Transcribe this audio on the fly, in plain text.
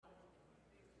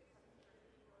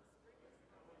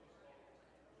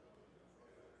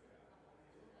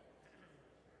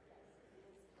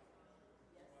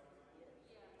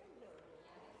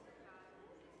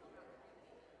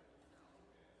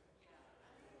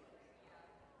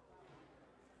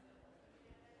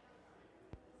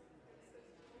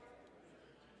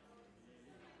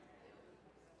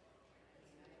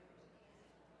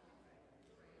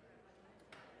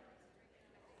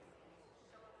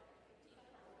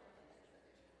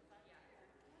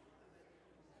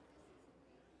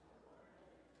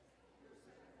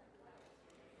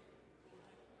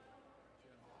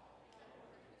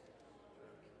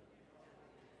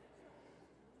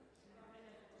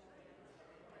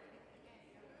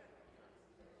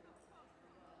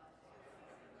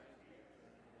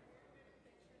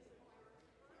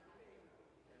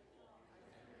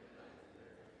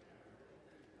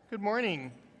Good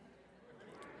morning,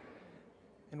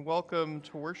 and welcome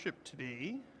to worship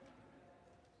today.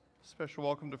 Special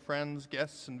welcome to friends,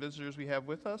 guests, and visitors we have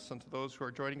with us, and to those who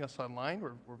are joining us online.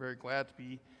 We're very glad to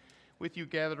be with you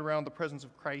gathered around the presence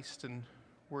of Christ and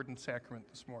Word and Sacrament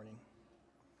this morning.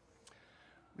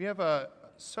 We have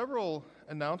several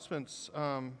announcements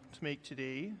to make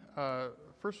today.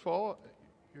 First of all,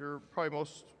 you're probably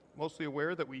mostly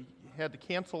aware that we had to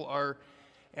cancel our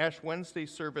Ash Wednesday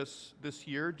service this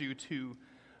year due to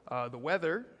the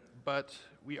weather, but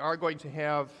we are going to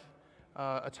have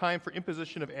a time for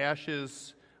imposition of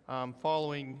ashes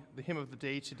following the hymn of the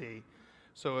day today.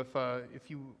 So if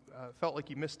you felt like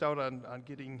you missed out on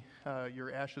getting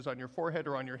your ashes on your forehead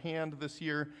or on your hand this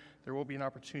year, there will be an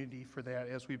opportunity for that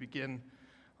as we begin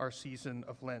our season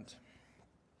of Lent.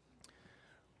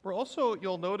 We're also,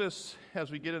 you'll notice as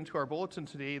we get into our bulletin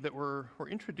today, that we're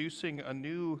introducing a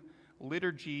new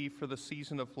liturgy for the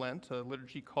season of Lent, a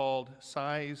liturgy called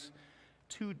Sighs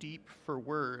Too Deep for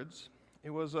Words.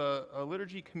 It was a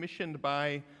liturgy commissioned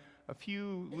by a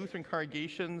few Lutheran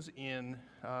congregations in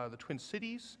the Twin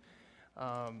Cities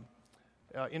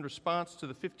in response to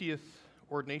the 50th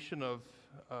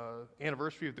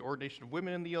anniversary of the ordination of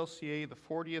women in the LCA, the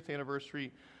 40th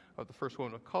anniversary of the first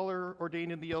woman of color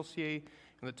ordained in the LCA,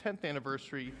 and the 10th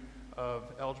anniversary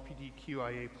of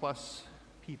LGBTQIA+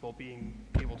 people being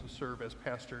able to serve as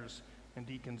pastors and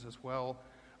deacons as well.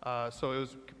 So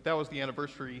that was the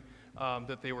anniversary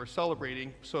that they were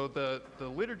celebrating. So the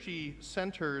liturgy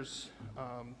centers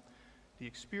the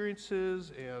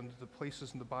experiences and the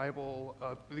places in the Bible,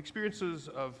 the experiences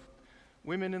of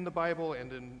women in the Bible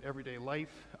and in everyday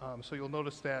life. So you'll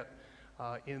notice that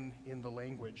in the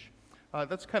language.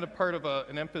 That's kind of part of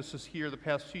an emphasis here the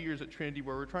past few years at Trinity,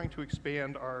 where we're trying to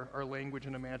expand our language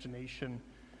and imagination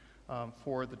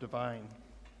for the divine.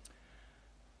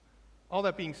 All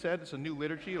that being said, it's a new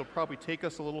liturgy. It'll probably take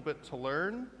us a little bit to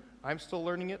learn. I'm still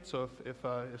learning it, so if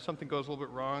something goes a little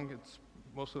bit wrong, it's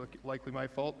most likely my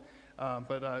fault.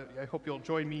 But I hope you'll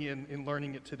join me in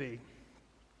learning it today.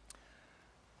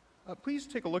 Please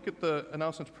take a look at the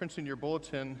announcements printed in your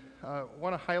bulletin. I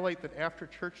want to highlight that after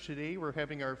church today, we're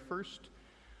having our first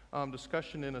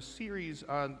discussion in a series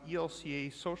on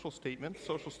ELCA social statements.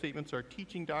 Social statements are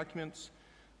teaching documents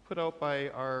put out by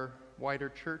our wider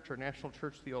church, our national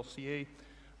church, the LCA,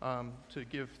 to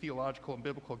give theological and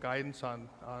biblical guidance on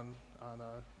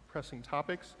pressing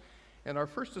topics. And our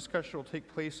first discussion will take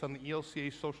place on the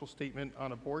ELCA social statement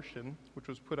on abortion, which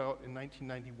was put out in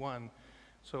 1991.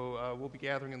 So we'll be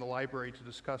gathering in the library to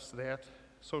discuss that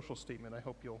social statement. I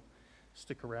hope you'll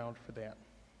stick around for that.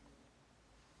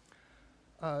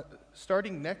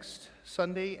 Starting next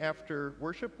Sunday after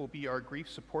worship will be our grief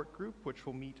support group, which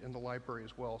will meet in the library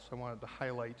as well. So I wanted to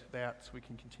highlight that so we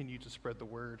can continue to spread the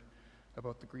word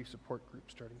about the grief support group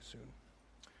starting soon.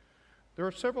 There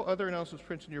are several other announcements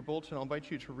printed in your bulletin. I'll invite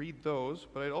you to read those,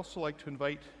 but I'd also like to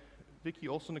invite Vicki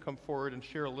Olson to come forward and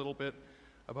share a little bit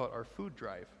about our food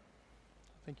drive.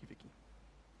 Thank you, Vicki.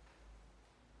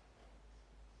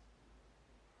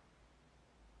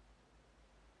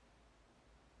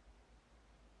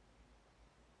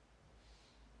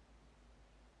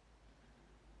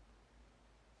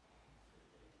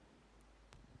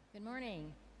 Good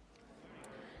morning.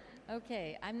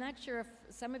 Okay, I'm not sure if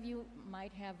some of you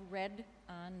might have read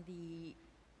on the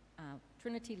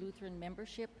Trinity Lutheran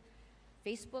membership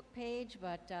Facebook page,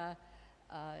 but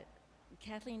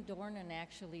Kathleen Dornan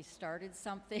actually started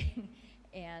something,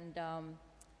 and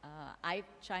I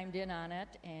chimed in on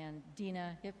it, and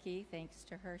Dina Hipke, thanks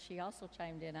to her, she also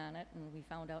chimed in on it, and we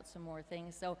found out some more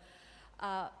things. So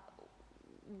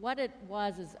what it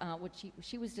was is what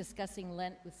she was discussing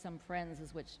Lent with some friends,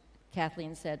 is what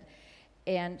Kathleen said,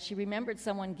 and she remembered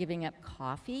someone giving up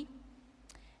coffee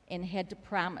and had to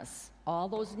promise all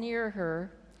those near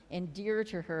her and dear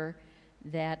to her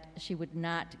that she would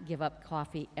not give up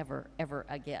coffee ever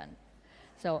again.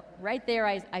 So right there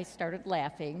I started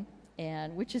laughing,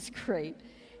 and which is great.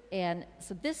 And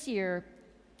so this year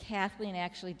Kathleen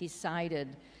actually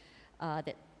decided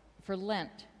that for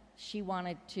Lent she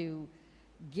wanted to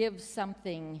give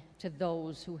something to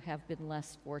those who have been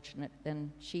less fortunate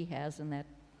than she has, and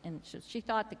she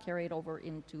thought to carry it over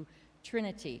into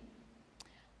Trinity.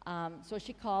 So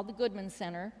she called the Goodman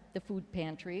Center, the food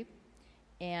pantry,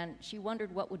 and she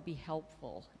wondered what would be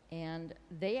helpful. And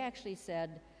they actually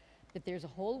said that there's a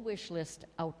whole wish list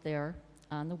out there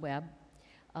on the web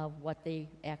of what they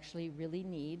actually really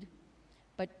need.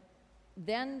 But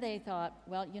then they thought,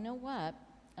 well, you know what?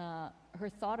 Her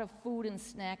thought of food and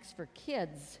snacks for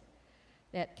kids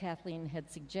that Kathleen had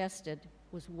suggested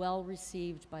was well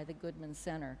received by the Goodman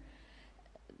Center.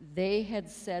 They had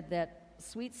said that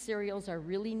sweet cereals are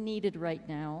really needed right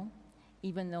now,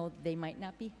 even though they might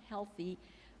not be healthy,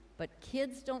 but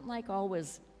kids don't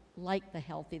always like the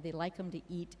healthy. They like them to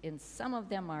eat, and some of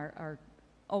them are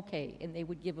okay, and they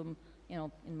would give them, in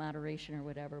moderation or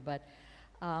whatever. But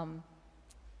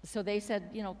so they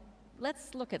said,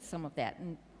 let's look at some of that.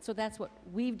 And so that's what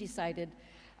we've decided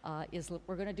is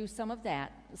we're going to do some of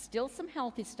that. Still some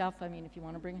healthy stuff. I mean, if you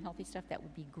want to bring healthy stuff, that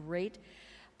would be great.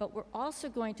 But we're also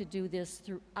going to do this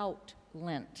throughout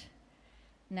Lent.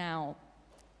 Now,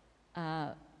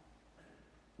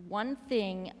 one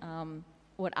thing,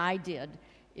 what I did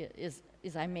is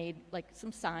I made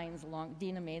some signs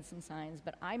Dina made some signs,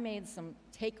 but I made some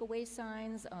takeaway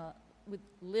signs with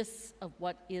lists of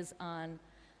what is on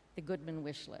the Goodman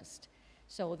wish list.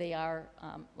 So they are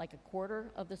like a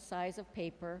quarter of the size of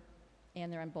paper,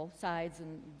 and they're on both sides,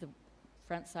 and the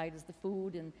front side is the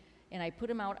food, and I put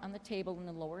them out on the table in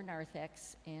the lower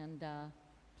narthex, and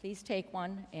please take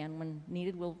one, and when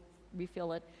needed, we'll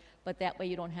refill it. But that way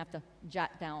you don't have to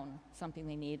jot down something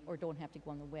they need or don't have to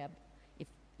go on the web if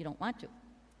you don't want to,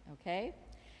 okay?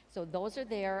 So those are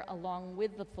there along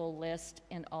with the full list,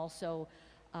 and also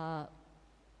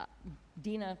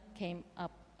Dina came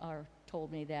up or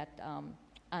told me that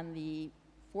on the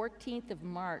 14th of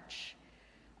March,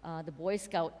 the Boy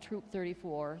Scout Troop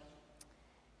 34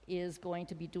 is going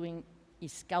to be doing a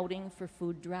Scouting for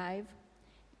Food drive.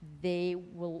 They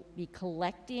will be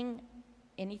collecting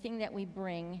anything that we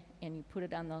bring, and you put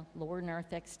it on the lower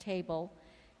narthex table,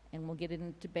 and we'll get it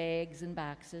into bags and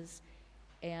boxes,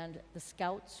 and the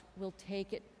Scouts will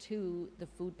take it to the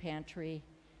food pantry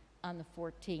on the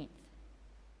 14th.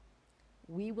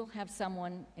 We will have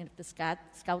someone, and if the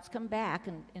Scouts come back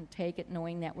and take it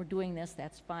knowing that we're doing this,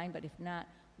 that's fine, but if not,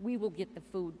 we will get the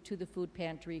food to the food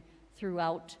pantry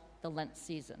throughout the Lent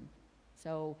season.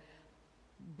 So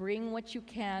bring what you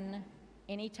can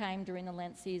anytime during the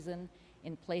Lent season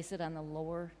and place it on the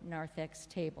lower narthex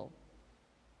table.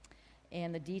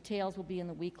 And the details will be in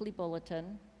the weekly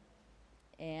bulletin,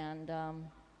 and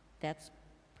that's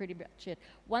pretty much it.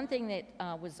 One thing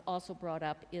that was also brought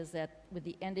up is that with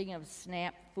the ending of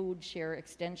SNAP food share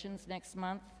extensions next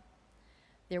month,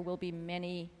 there will be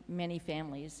many, many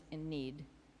families in need,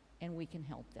 and we can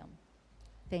help them.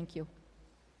 Thank you.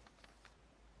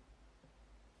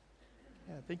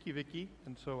 Yeah, thank you, Vicki.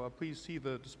 And so please see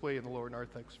the display in the lower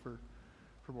narthex for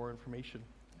more information.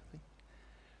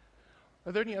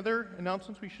 Are there any other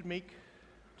announcements we should make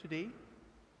today?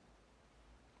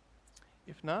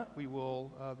 If not, we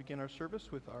will begin our service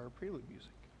with our prelude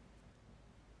music.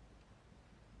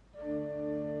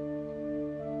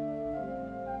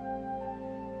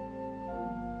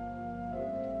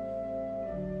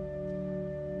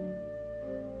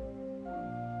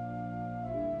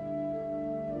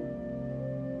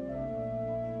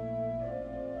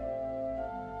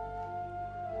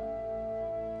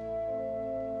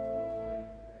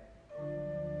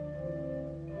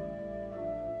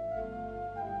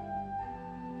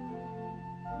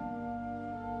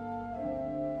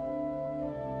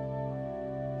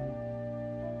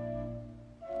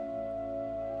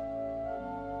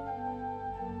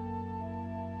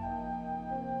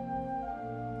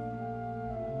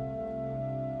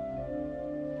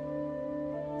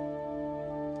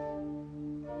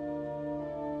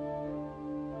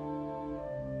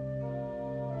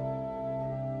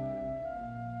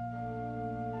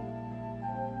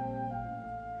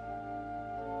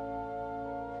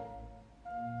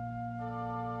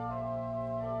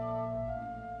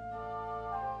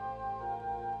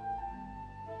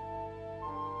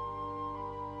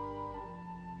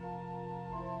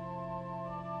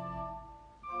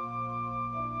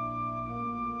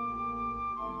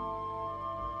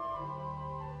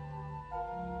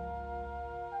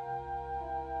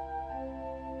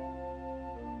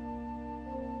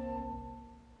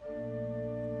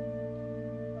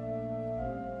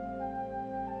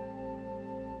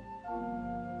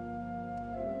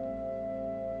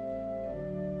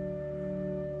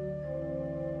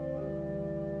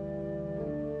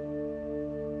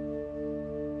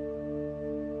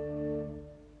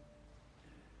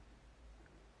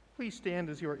 Please stand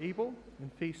as you are able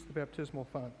and face the baptismal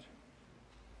font.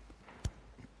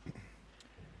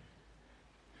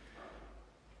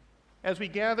 As we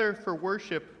gather for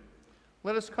worship,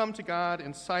 let us come to God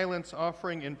in silence,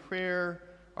 offering in prayer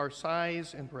our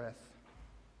sighs and breath.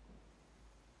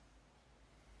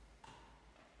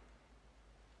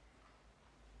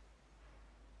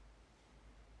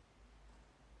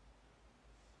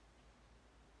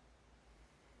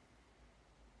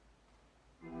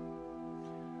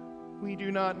 We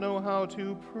do not know how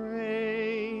to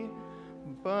pray,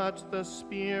 but the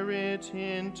Spirit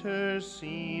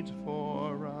intercedes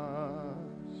for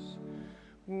us.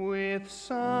 With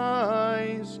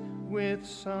sighs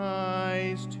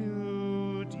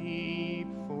too deep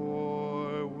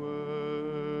for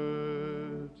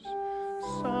words.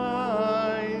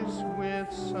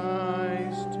 With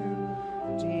sighs too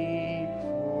deep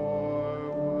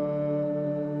for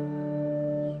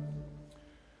words.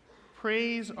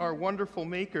 Praise our wonderful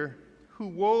Maker, who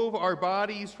wove our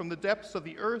bodies from the depths of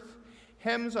the earth,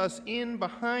 hems us in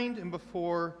behind and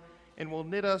before, and will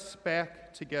knit us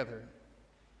back together.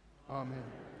 Amen.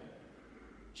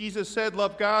 Jesus said,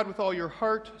 "Love God with all your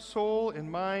heart, soul,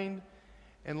 and mind,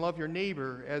 and love your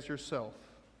neighbor as yourself."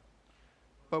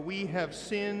 But we have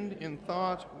sinned in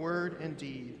thought, word, and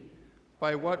deed,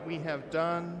 by what we have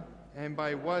done and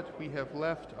by what we have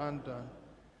left undone.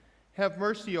 Have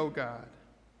mercy, O God.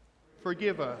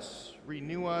 Forgive us,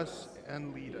 renew us,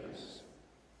 and lead us.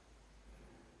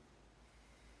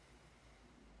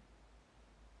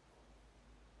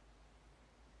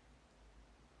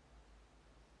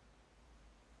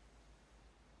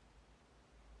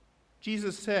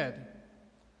 Jesus said,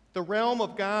 "The realm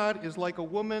of God is like a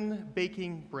woman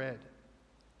baking bread.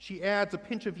 She adds a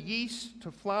pinch of yeast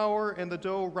to flour, and the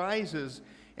dough rises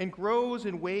and grows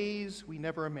in ways we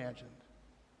never imagined."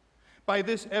 By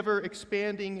this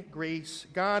ever-expanding grace,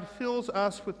 God fills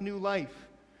us with new life.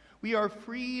 We are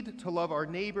freed to love our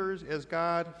neighbors as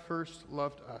God first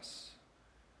loved us.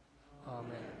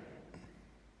 Amen.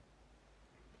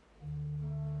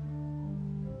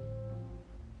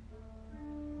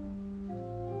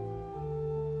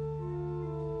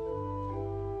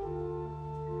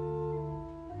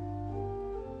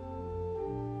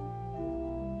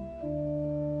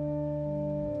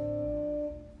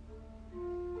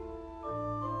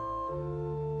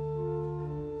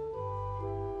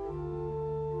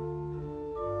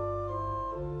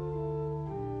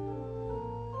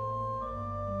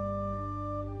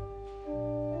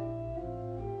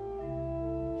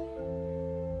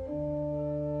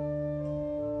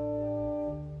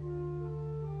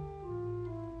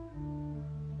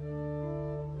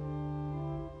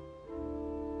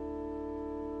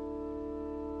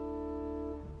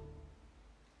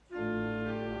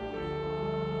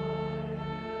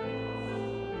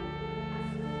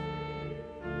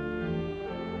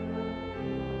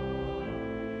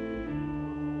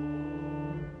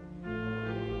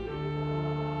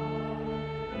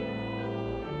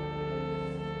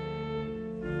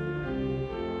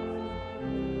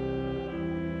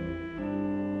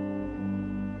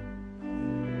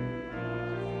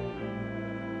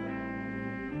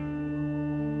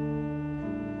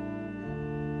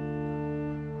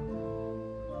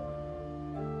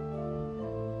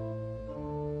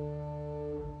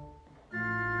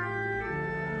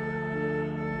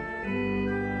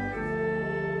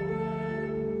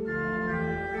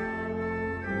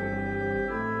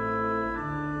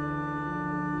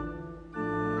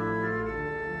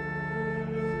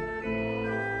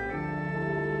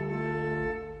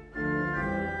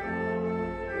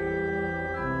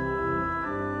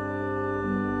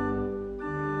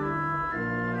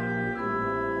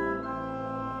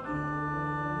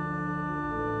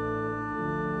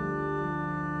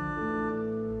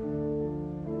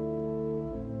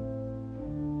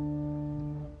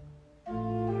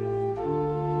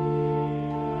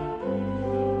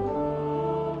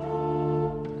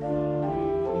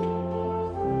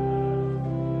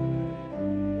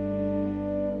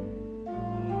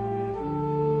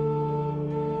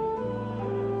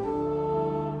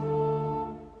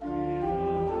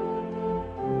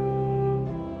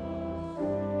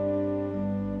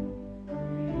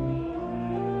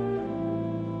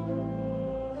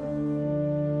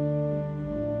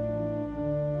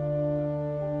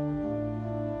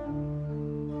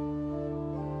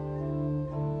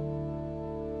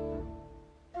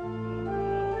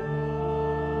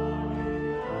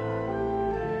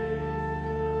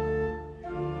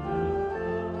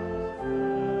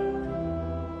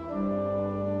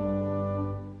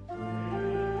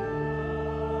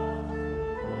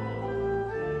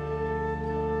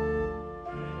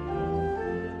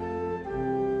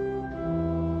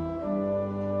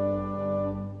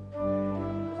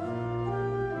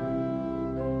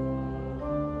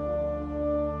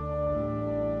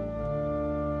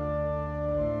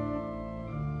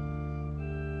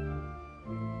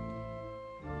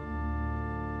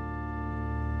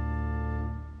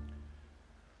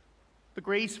 The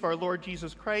grace of our Lord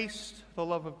Jesus Christ, the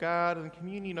love of God, and the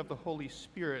communion of the Holy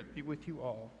Spirit be with you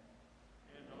all.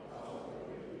 And also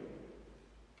with you.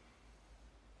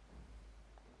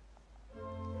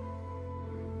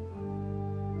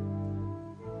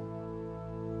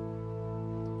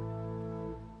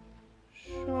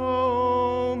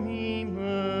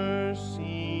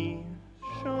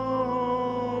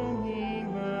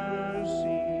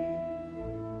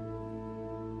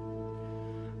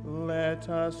 Let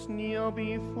us kneel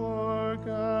before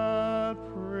God,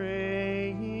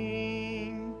 praying.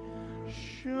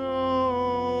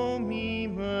 Show me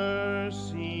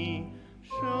mercy,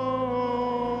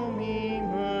 show me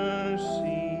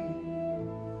mercy.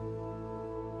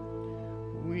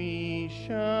 We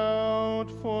shout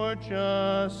for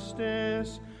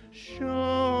justice,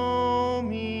 show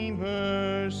me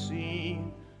mercy,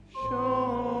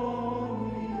 show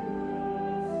me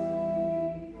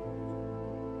mercy.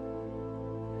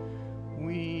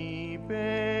 We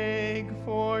beg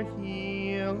for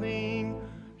healing,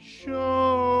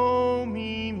 show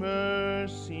me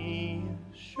mercy,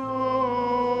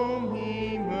 show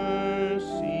me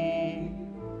mercy.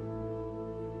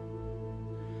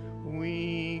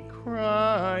 We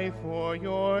cry for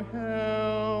your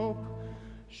help,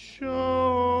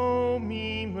 show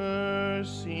me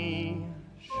mercy,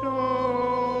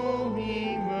 show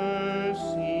me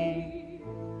mercy.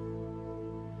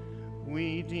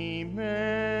 We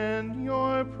demand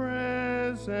your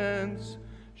presence,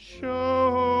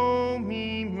 show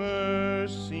me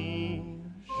mercy,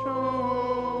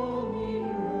 show me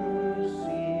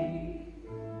mercy.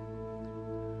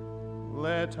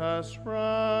 Let us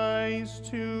rise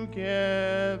together.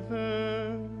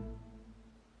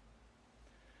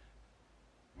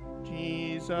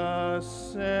 Jesus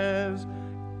says,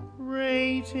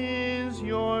 great is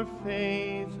your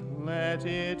faith, let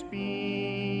it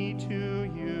be to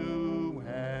you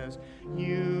as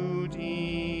you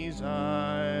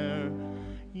desire.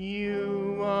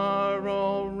 You are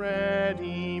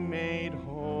already made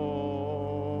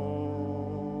whole.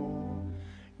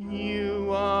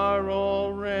 You are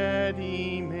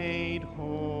already made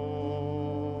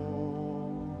whole.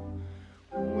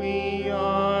 We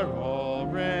are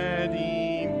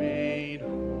already made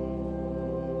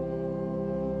whole.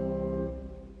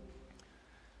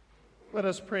 Let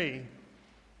us pray.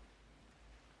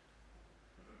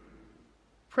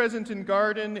 Present in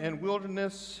garden and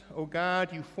wilderness, O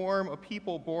God, you form a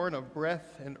people born of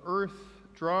breath and earth,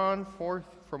 drawn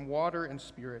forth from water and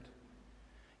spirit.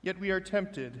 Yet we are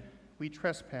tempted, we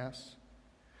trespass.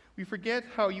 We forget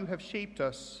how you have shaped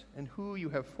us and who you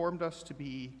have formed us to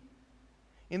be.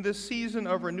 In this season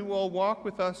of renewal, walk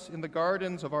with us in the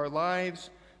gardens of our lives,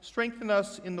 strengthen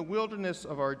us in the wilderness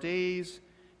of our days,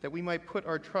 that we might put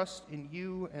our trust in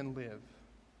you and live.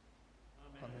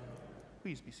 Amen.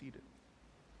 Please be seated.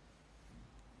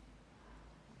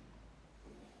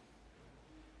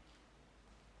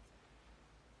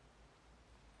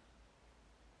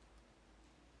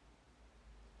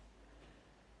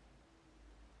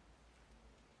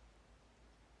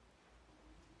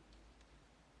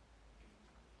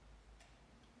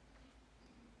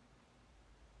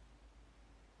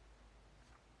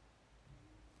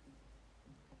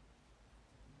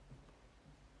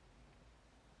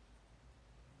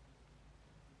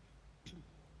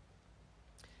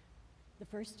 The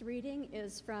first reading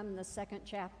is from the second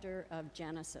chapter of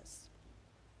Genesis.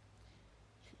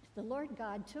 The Lord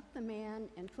God took the man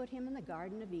and put him in the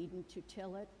Garden of Eden to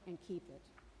till it and keep it.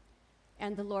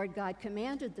 And the Lord God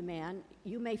commanded the man,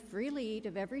 you may freely eat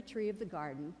of every tree of the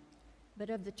garden, but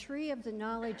of the tree of the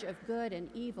knowledge of good and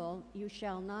evil you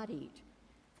shall not eat,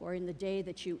 for in the day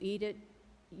that you eat it,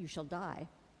 you shall die.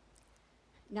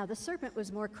 Now the serpent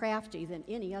was more crafty than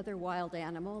any other wild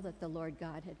animal that the Lord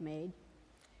God had made.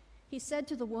 He said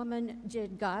to the woman,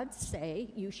 did God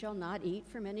say, you shall not eat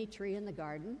from any tree in the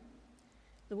garden?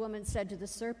 The woman said to the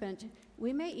serpent,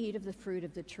 we may eat of the fruit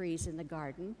of the trees in the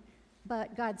garden,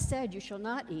 but God said, you shall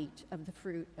not eat of the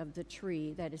fruit of the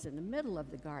tree that is in the middle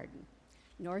of the garden,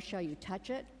 nor shall you touch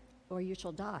it, or you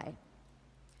shall die.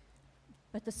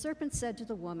 But the serpent said to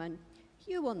the woman,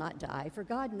 you will not die, for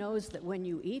God knows that when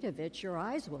you eat of it, your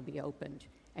eyes will be opened,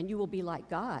 and you will be like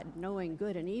God, knowing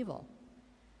good and evil.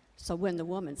 So when the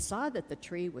woman saw that the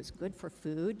tree was good for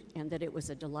food, and that it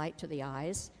was a delight to the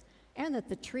eyes, and that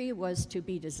the tree was to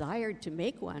be desired to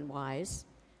make one wise,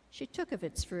 she took of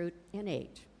its fruit and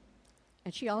ate.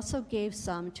 And she also gave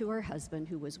some to her husband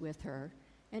who was with her,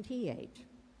 and he ate.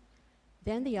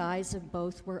 Then the eyes of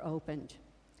both were opened,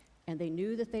 and they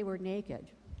knew that they were naked,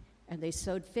 and they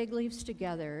sewed fig leaves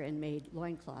together and made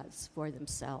loincloths for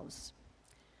themselves.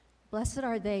 Blessed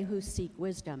are they who seek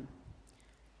wisdom,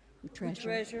 who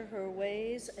treasure her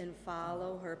ways and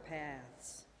follow her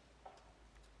paths.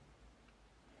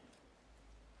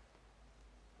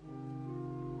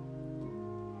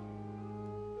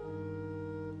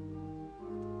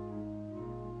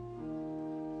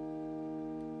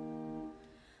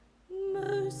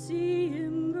 Mercy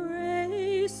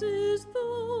embraces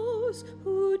those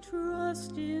who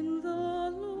trust in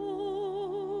the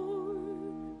Lord.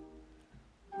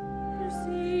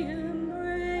 Mercy embraces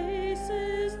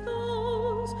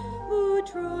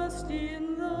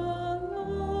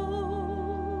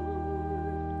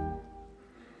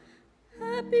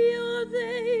Happy are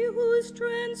they whose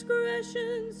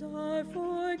transgressions are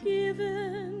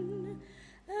forgiven,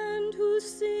 and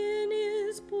whose sin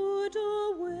is put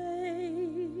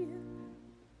away.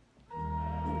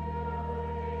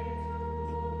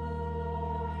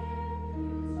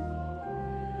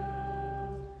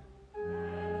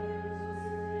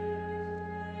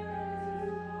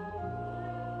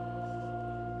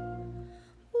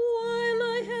 While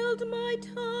I held my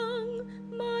tongue,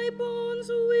 my bones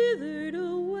withered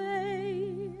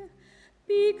away,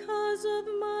 because of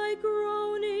my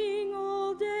groaning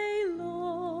all day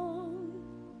long.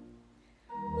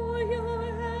 For your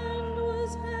hand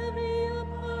was heavy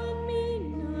upon me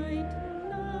night and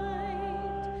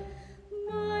night.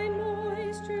 My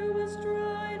moisture was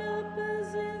dried up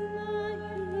as in the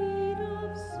heat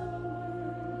of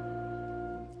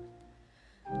summer.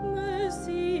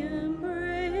 Mercy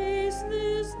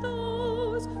embraces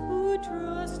those who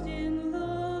trust in the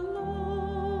Lord.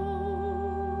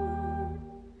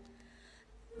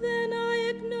 Then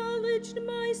I acknowledged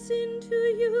my sin to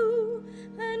you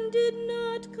and did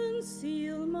not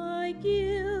conceal my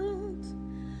guilt.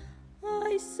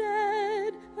 I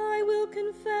said, I will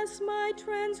confess my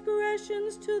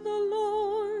transgressions to the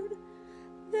Lord.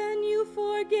 Then you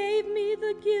forgave me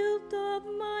the guilt of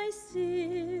my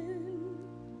sin.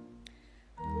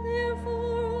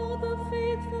 Therefore, all the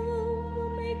faithful will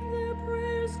make their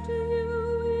prayers to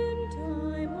you in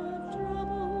time of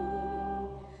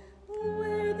trouble.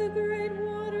 Where the great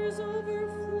waters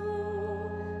overflow,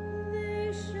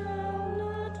 they shall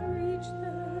not reach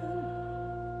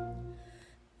them.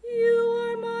 You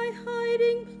are my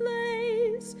hiding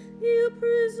place. You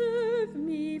preserve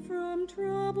me from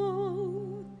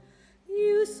trouble.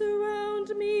 You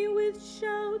surround me with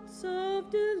shouts of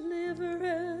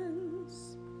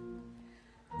deliverance.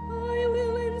 I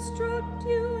will instruct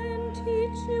you and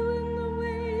teach you in the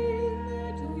way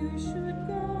that you should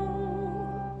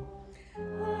go.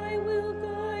 I will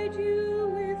guide you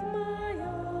with my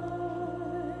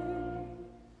eye.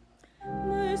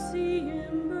 Mercy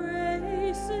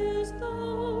embraces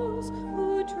those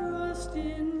who trust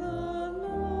in the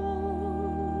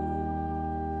Lord.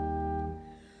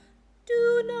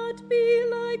 Do not be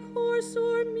like horse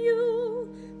or mule,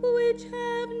 which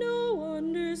have no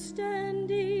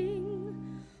understanding,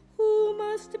 who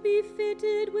must be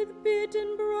fitted with bit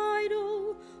and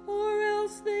bridle, or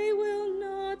else they will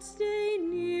not stay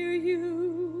near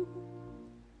you.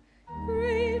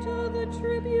 Great are the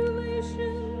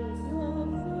tribulations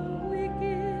of the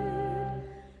wicked,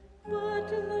 but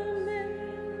the man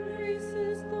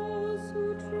embraces those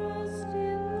who trust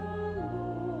in the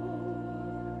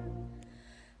Lord.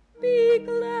 Be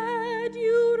glad,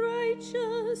 you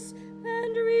righteous,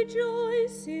 and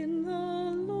rejoice in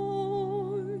the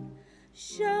Lord.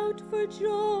 Shout for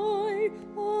joy,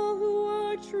 all who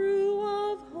are true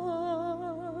of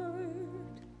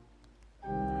heart.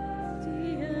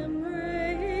 He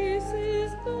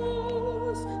embraces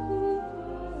those who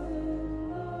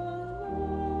find the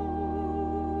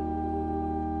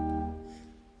Lord.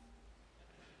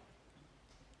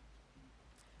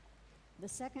 The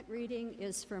second reading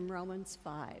is from Romans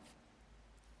 5.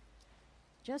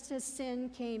 Just as sin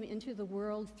came into the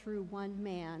world through one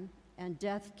man, and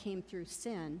death came through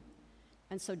sin,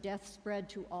 and so death spread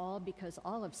to all because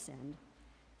all have sinned.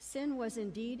 Sin was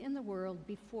indeed in the world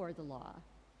before the law,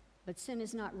 but sin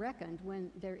is not reckoned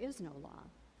when there is no law.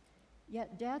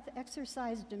 Yet death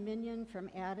exercised dominion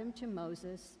from Adam to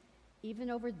Moses,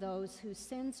 even over those whose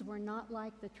sins were not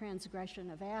like the transgression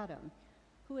of Adam,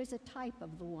 who is a type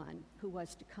of the one who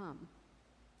was to come.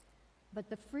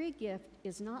 But the free gift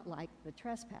is not like the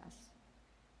trespass.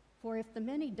 For if the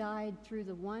many died through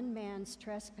the one man's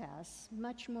trespass,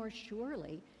 much more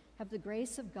surely have the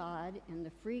grace of God and the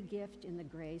free gift in the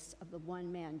grace of the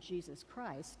one man, Jesus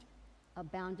Christ,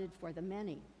 abounded for the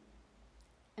many.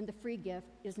 And the free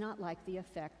gift is not like the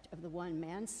effect of the one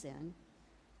man's sin,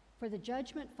 for the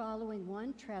judgment following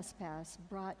one trespass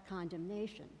brought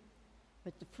condemnation,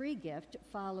 but the free gift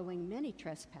following many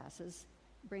trespasses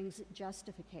brings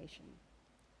justification.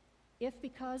 If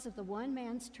because of the one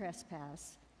man's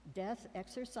trespass, death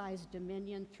exercised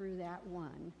dominion through that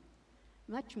one,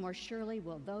 much more surely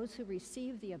will those who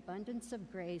receive the abundance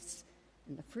of grace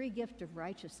and the free gift of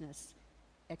righteousness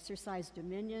exercise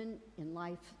dominion in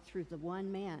life through the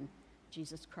one man,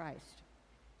 Jesus Christ.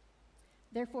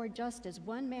 Therefore, just as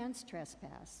one man's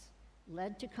trespass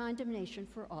led to condemnation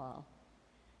for all,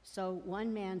 so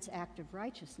one man's act of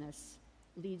righteousness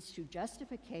leads to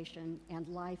justification and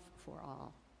life for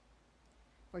all.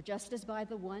 For just as by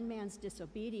the one man's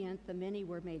disobedience the many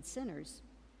were made sinners,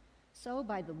 so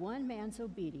by the one man's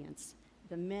obedience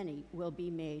the many will be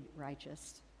made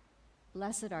righteous.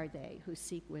 Blessed are they who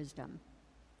seek wisdom.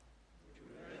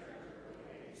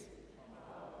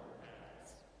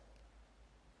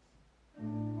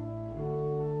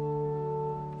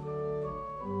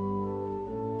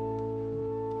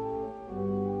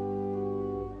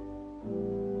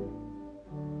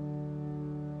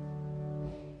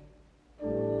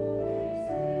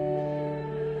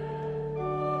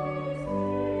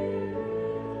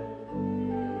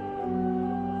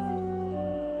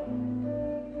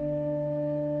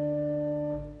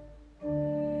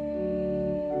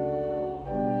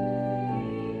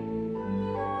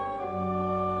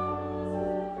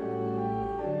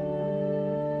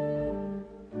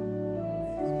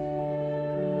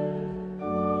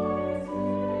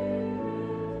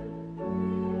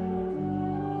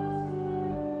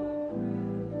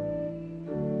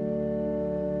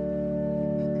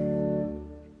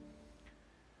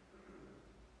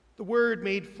 The Word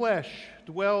made flesh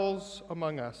dwells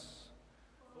among us,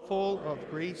 full of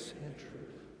grace and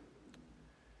truth.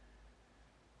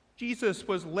 Jesus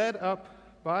was led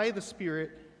up by the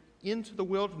Spirit into the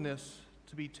wilderness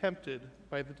to be tempted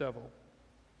by the devil.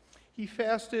 He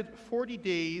fasted 40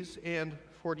 days and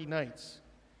 40 nights,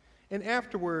 and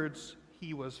afterwards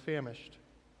he was famished.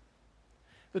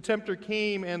 The tempter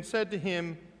came and said to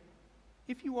him,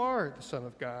 "If you are the Son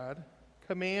of God,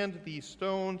 command these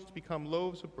stones to become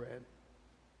loaves of bread."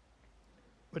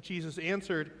 But Jesus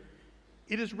answered,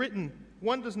 "It is written,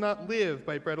 one does not live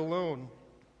by bread alone,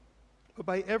 but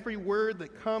by every word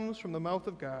that comes from the mouth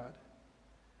of God."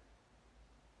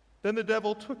 Then the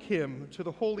devil took him to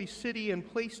the holy city and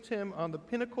placed him on the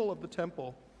pinnacle of the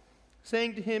temple,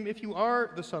 saying to him, "If you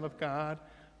are the Son of God,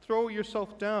 throw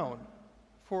yourself down,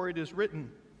 for it is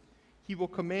written, he will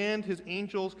command his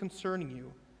angels concerning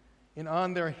you, and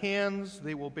on their hands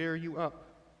they will bear you up,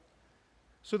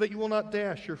 so that you will not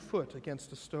dash your foot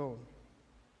against a stone."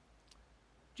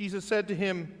 Jesus said to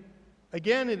him,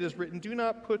 "Again it is written, do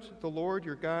not put the Lord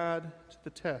your God to the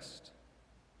test."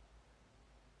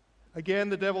 Again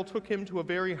the devil took him to a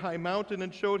very high mountain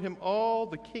and showed him all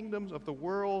the kingdoms of the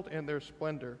world and their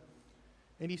splendor.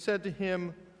 And he said to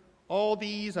him, "All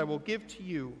these I will give to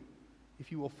you,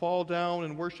 if you will fall down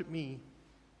and worship me."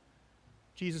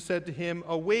 Jesus said to him,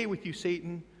 "Away with you,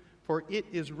 Satan, for it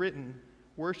is written,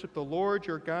 worship the Lord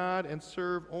your God and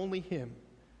serve only him."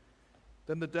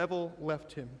 Then the devil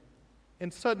left him,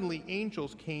 and suddenly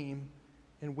angels came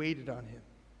and waited on him.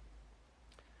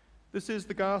 This is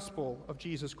the gospel of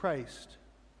Jesus Christ.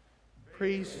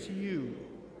 Praise to you,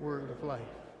 word of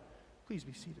life. Please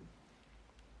be seated.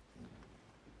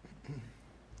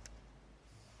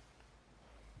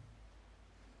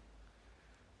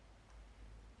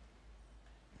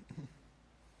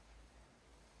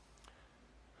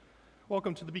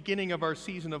 Welcome to the beginning of our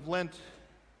season of Lent,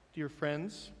 dear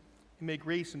friends, and may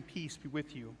grace and peace be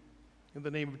with you. In the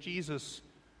name of Jesus,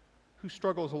 who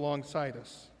struggles alongside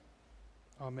us.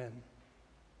 Amen.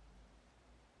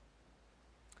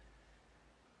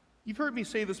 You've heard me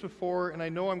say this before, and I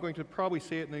know I'm going to probably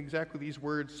say it in exactly these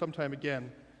words sometime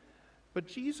again, but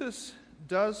Jesus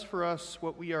does for us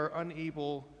what we are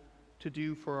unable to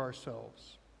do for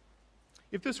ourselves.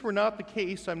 If this were not the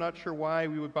case, I'm not sure why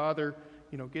we would bother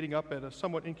getting up at a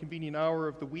somewhat inconvenient hour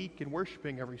of the week and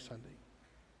worshiping every Sunday.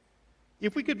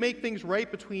 If we could make things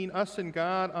right between us and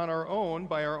God on our own,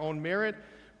 by our own merit,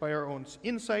 by our own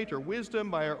insight or wisdom,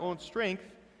 by our own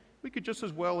strength, we could just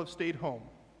as well have stayed home.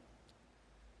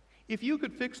 If you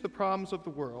could fix the problems of the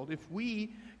world, if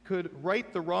we could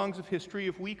right the wrongs of history,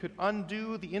 if we could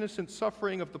undo the innocent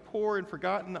suffering of the poor and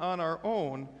forgotten on our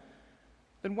own,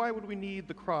 then why would we need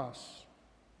the cross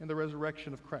and the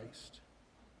resurrection of Christ?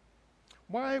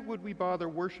 Why would we bother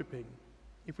worshiping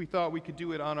if we thought we could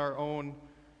do it on our own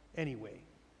anyway?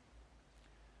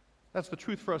 That's the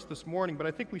truth for us this morning, but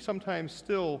I think we sometimes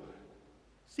still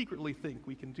secretly think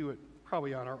we can do it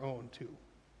probably on our own too.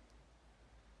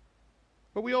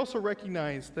 But we also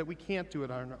recognize that we can't do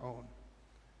it on our own,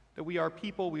 that we are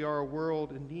people, we are a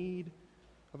world in need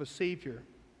of a Savior,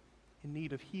 in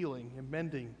need of healing and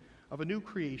mending, of a new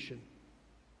creation.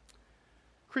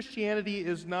 Christianity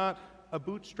is not a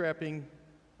bootstrapping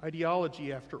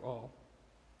ideology, after all.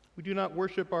 We do not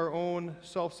worship our own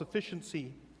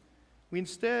self-sufficiency. We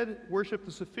instead worship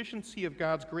the sufficiency of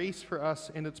God's grace for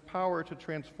us and its power to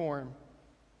transform.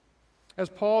 As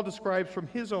Paul describes from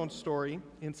his own story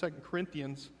in 2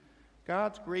 Corinthians,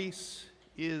 God's grace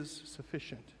is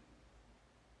sufficient.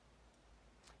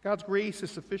 God's grace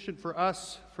is sufficient for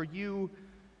us, for you,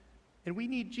 and we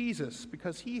need Jesus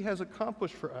because he has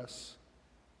accomplished for us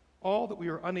all that we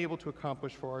are unable to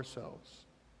accomplish for ourselves.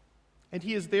 And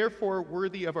he is therefore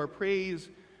worthy of our praise,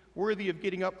 worthy of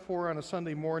getting up for on a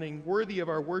Sunday morning, worthy of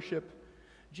our worship.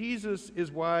 Jesus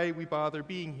is why we bother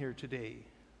being here today.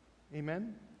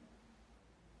 Amen?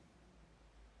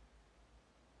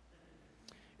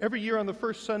 Every year on the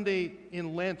first Sunday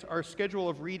in Lent, our schedule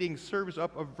of readings serves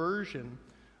up a version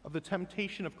of the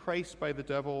temptation of Christ by the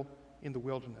devil in the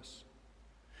wilderness.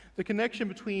 The connection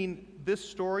between this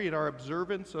story and our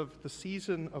observance of the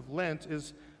season of Lent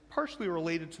is partially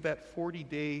related to that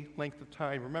 40-day length of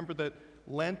time. Remember that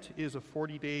Lent is a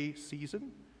 40-day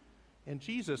season, and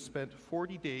Jesus spent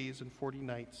 40 days and 40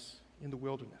 nights in the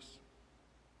wilderness.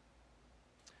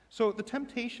 So the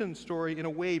temptation story, in a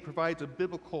way, provides a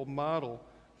biblical model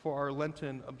for our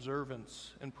Lenten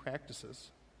observance and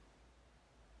practices.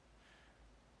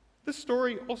 This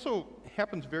story also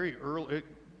happens very early.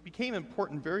 It became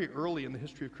important very early in the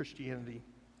history of Christianity.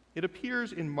 It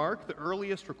appears in Mark, the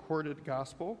earliest recorded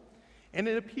gospel, and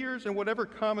it appears in whatever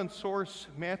common source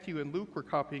Matthew and Luke were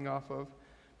copying off of,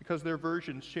 because their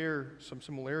versions share some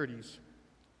similarities.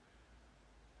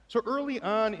 So early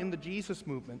on in the Jesus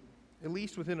movement, at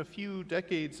least within a few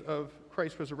decades of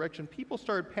Christ's resurrection, people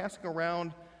started passing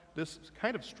around this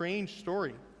kind of strange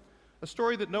story, a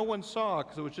story that no one saw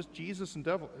because it was just Jesus and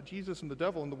the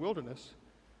devil in the wilderness.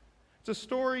 It's a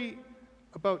story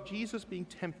about Jesus being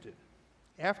tempted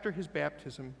after his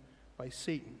baptism by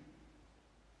Satan.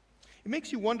 It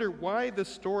makes you wonder why this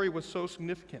story was so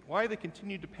significant, why they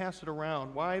continued to pass it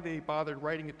around, why they bothered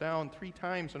writing it down 3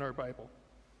 times in our Bible.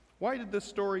 Why did this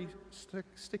story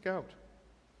stick out?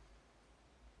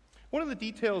 One of the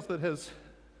details that has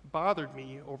bothered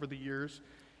me over the years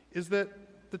is that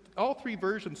all 3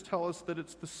 versions tell us that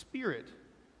it's the Spirit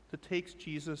that takes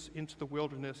Jesus into the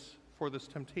wilderness for this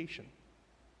temptation.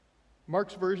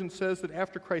 Mark's version says that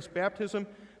after Christ's baptism,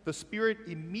 the Spirit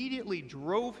immediately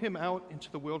drove him out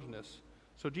into the wilderness.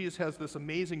 So Jesus has this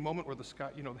amazing moment where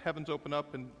the heavens open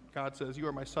up and God says, "You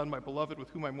are my Son, my beloved, with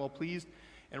whom I'm well pleased."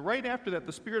 And right after that,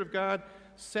 the Spirit of God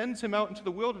sends him out into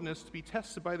the wilderness to be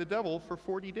tested by the devil for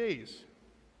 40 days.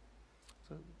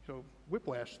 So,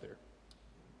 whiplash there.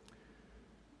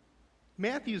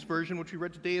 Matthew's version, which we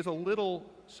read today, is a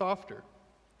little softer.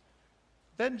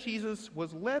 Then Jesus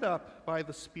was led up by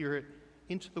the Spirit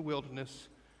into the wilderness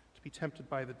to be tempted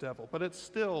by the devil. But it's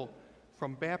still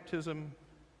from baptism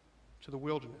to the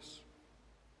wilderness.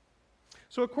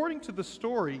 So according to the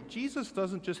story, Jesus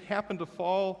doesn't just happen to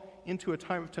fall into a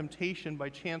time of temptation by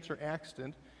chance or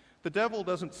accident. The devil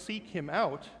doesn't seek him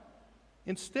out.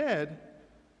 Instead,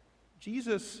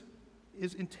 Jesus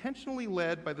is intentionally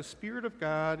led by the Spirit of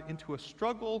God into a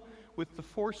struggle with the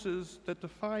forces that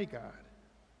defy God.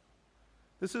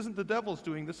 This isn't the devil's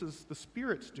doing, this is the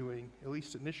Spirit's doing, at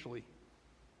least initially.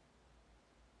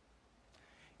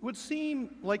 It would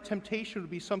seem like temptation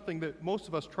would be something that most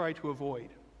of us try to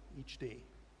avoid each day,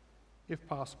 if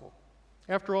possible.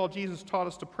 After all, Jesus taught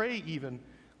us to pray even,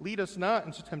 "Lead us not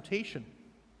into temptation."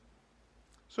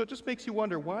 So it just makes you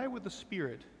wonder, why would the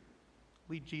Spirit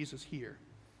lead Jesus here?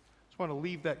 I just want to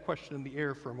leave that question in the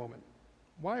air for a moment.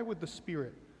 Why would the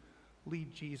Spirit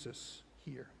lead Jesus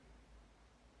here?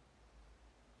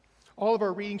 All of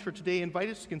our readings for today invite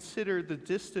us to consider the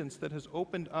distance that has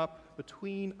opened up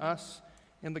between us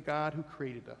and the God who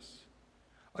created us,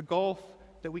 a gulf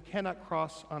that we cannot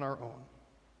cross on our own.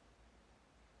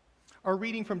 Our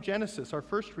reading from Genesis, our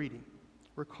first reading,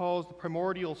 recalls the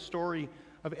primordial story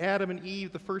of Adam and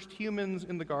Eve, the first humans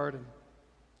in the garden.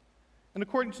 And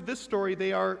according to this story,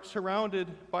 they are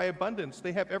surrounded by abundance.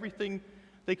 They have everything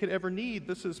they could ever need.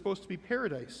 This is supposed to be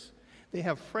paradise. They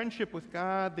have friendship with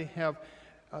God. They have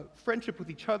friendship with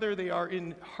each other. They are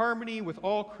in harmony with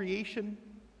all creation.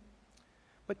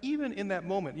 But even in that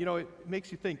moment, it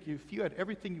makes you think, if you had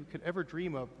everything you could ever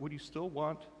dream of, would you still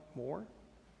want more?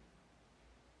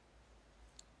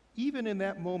 Even in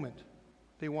that moment,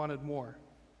 they wanted more.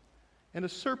 And a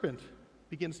serpent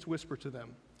begins to whisper to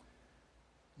them,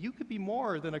 "You could be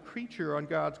more than a creature on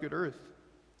God's good earth.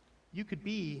 You could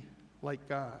be like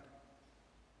God."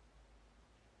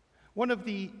 One of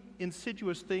the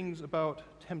insidious things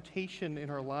about temptation in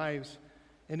our lives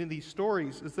and in these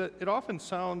stories is that it often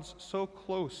sounds so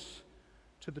close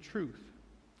to the truth.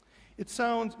 It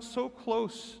sounds so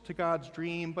close to God's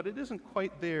dream, but it isn't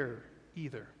quite there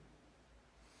either.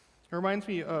 It reminds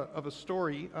me of a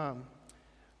story of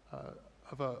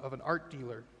an art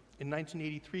dealer in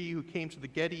 1983 who came to the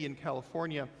Getty in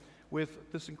California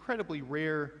with this incredibly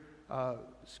rare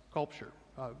sculpture,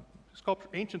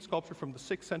 ancient sculpture from the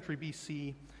 6th century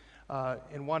BC,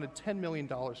 and wanted $10 million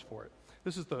for it.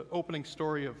 This is the opening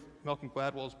story of Malcolm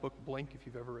Gladwell's book, Blink, if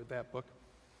you've ever read that book.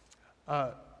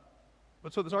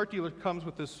 But so this art dealer comes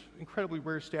with this incredibly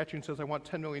rare statue and says, I want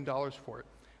 $10 million for it.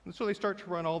 And so they start to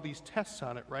run all these tests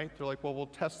on it, right? They're like, well, we'll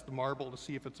test the marble to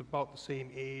see if it's about the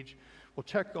same age. We'll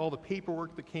check all the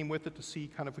paperwork that came with it to see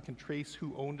kind of if we can trace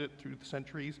who owned it through the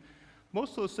centuries.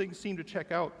 Most of those things seem to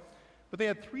check out. But they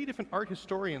had 3 different art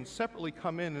historians separately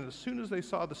come in, and as soon as they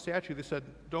saw the statue, they said,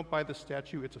 don't buy this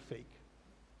statue, it's a fake.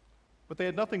 But they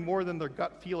had nothing more than their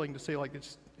gut feeling to say, like,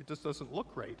 it just doesn't look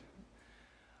right.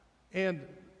 And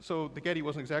so the Getty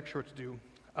wasn't exactly sure what to do.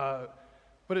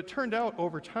 But it turned out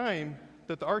over time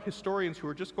that the art historians who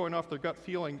were just going off their gut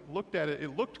feeling looked at it.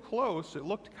 It looked close. It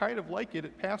looked kind of like it.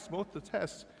 It passed both the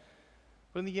tests.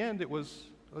 But in the end,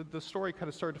 the story kind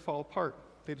of started to fall apart.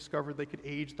 They discovered they could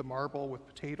age the marble with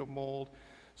potato mold.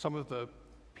 Some of the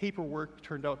paperwork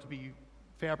turned out to be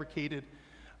fabricated.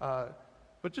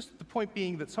 But just the point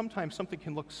being that sometimes something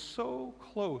can look so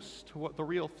close to what the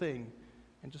real thing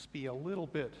and just be a little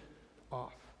bit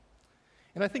off.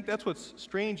 And I think that's what's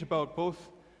strange about both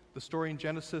the story in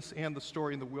Genesis and the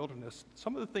story in the wilderness.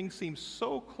 Some of the things seem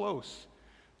so close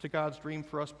to God's dream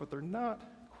for us, but they're not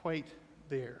quite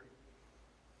there.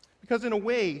 Because in a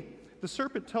way, the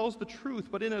serpent tells the truth,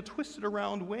 but in a twisted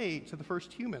around way to the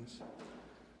first humans.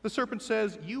 The serpent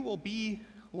says, you will be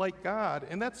like God,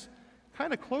 and that's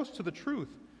kind of close to the truth.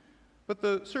 But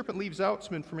the serpent leaves out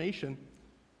some information.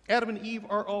 Adam and Eve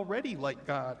are already like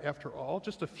God, after all.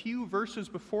 Just a few verses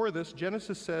before this,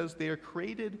 Genesis says they are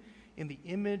created in the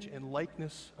image and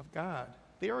likeness of God.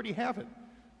 They already have it,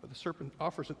 but the serpent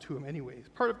offers it to them anyways.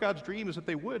 Part of God's dream is that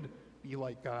they would be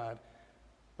like God,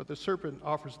 but the serpent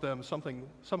offers them something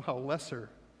somehow lesser,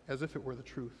 as if it were the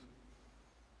truth.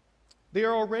 They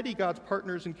are already God's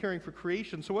partners in caring for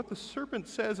creation, so what the serpent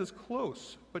says is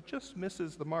close, but just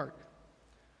misses the mark.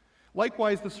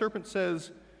 Likewise, the serpent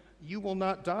says, you will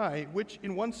not die, which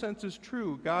in one sense is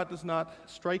true. God does not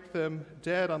strike them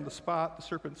dead on the spot. The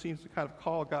serpent seems to kind of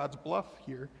call God's bluff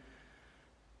here.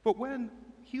 But when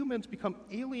humans become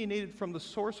alienated from the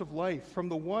source of life, from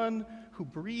the one who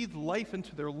breathed life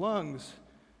into their lungs,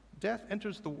 death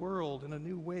enters the world in a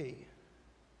new way.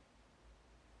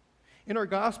 In our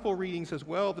gospel readings as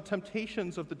well, the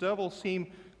temptations of the devil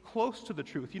seem close to the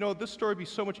truth. This story would be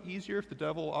so much easier if the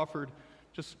devil offered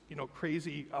just,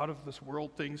 crazy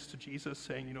out-of-this-world things to Jesus,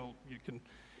 saying, you can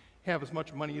have as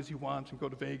much money as you want and go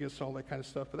to Vegas and all that kind of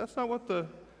stuff. But that's not what the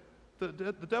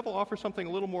devil offers. Something a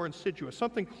little more insidious,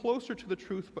 something closer to the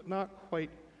truth, but not quite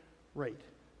right.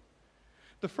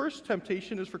 The first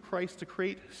temptation is for Christ to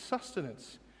create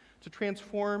sustenance, to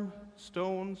transform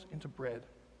stones into bread.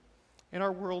 And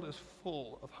our world is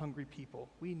full of hungry people.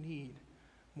 We need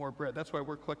more bread. That's why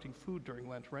we're collecting food during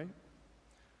Lent, right?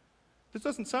 This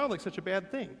doesn't sound like such a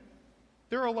bad thing.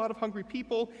 There are a lot of hungry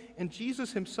people, and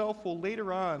Jesus himself will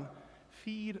later on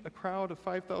feed a crowd of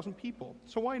 5,000 people.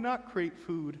 So why not create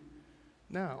food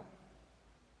now?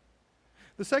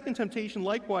 The second temptation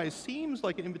likewise seems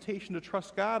like an invitation to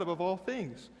trust God above all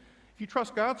things. If you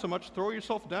trust God so much, throw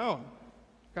yourself down.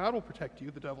 God will protect you,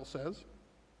 the devil says.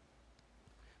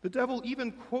 The devil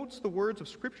even quotes the words of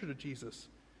Scripture to Jesus.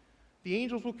 The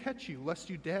angels will catch you, lest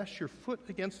you dash your foot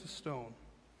against a stone.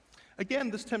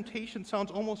 Again, this temptation sounds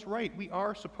almost right. We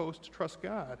are supposed to trust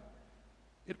God.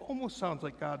 It almost sounds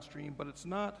like God's dream, but it's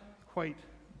not quite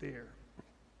there.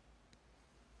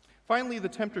 Finally, the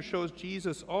tempter shows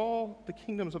Jesus all the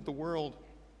kingdoms of the world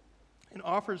and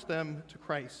offers them to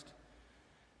Christ.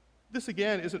 This,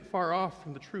 again, isn't far off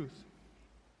from the truth.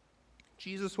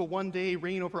 Jesus will one day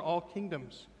reign over all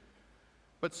kingdoms,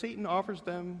 but Satan offers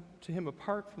them to him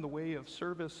apart from the way of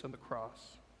service and the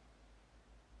cross.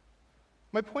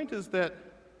 My point is that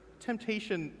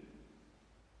temptation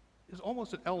is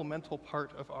almost an elemental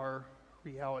part of our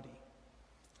reality.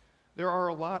 There are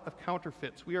a lot of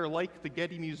counterfeits. We are like the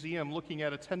Getty Museum looking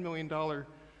at a $10 million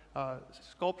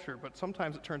sculpture, but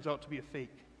sometimes it turns out to be a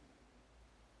fake.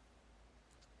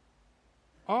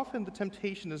 Often the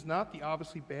temptation is not the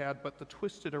obviously bad, but the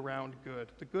twisted around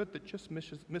good, the good that just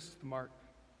misses the mark.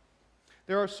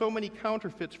 There are so many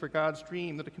counterfeits for God's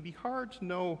dream that it can be hard to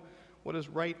know what is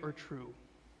right or true.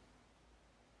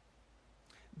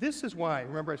 This is why,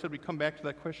 remember I said we'd come back to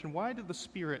that question, why did the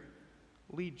Spirit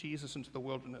lead Jesus into the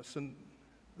wilderness? And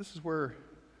this is where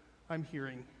I'm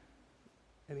hearing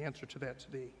an answer to that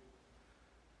today.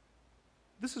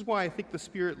 This is why I think the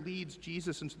Spirit leads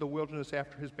Jesus into the wilderness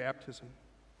after his baptism.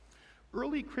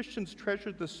 Early Christians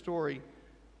treasured this story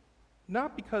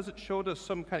not because it showed us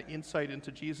some kind of insight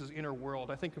into Jesus' inner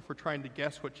world. I think if we're trying to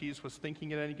guess what Jesus was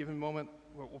thinking at any given moment,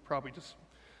 we'll probably just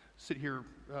sit here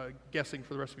guessing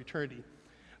for the rest of eternity.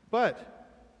 But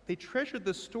they treasured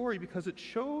this story because it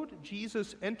showed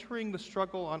Jesus entering the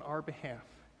struggle on our behalf.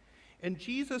 and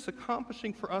Jesus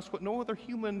accomplishing for us what no other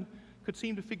human could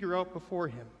seem to figure out before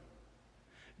him.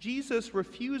 Jesus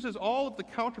refuses all of the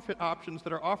counterfeit options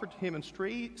that are offered to him and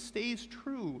stays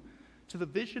true to the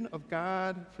vision of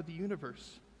God for the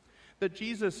universe. That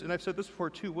Jesus, and I've said this before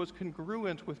too, was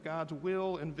congruent with God's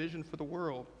will and vision for the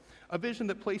world, a vision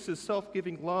that places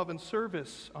self-giving love and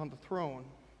service on the throne.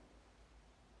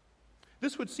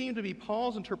 This would seem to be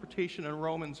Paul's interpretation in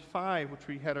Romans 5, which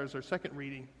we had as our second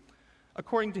reading.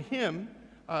 According to him,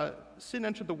 sin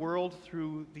entered the world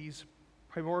through these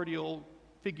primordial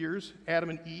figures, Adam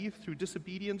and Eve, through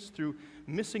disobedience, through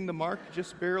missing the mark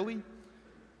just barely.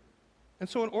 And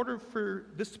so in order for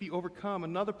this to be overcome,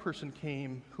 another person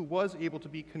came who was able to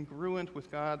be congruent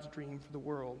with God's dream for the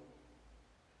world.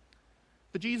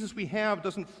 The Jesus we have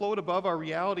doesn't float above our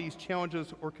realities,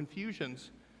 challenges, or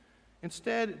confusions.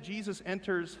 Instead, Jesus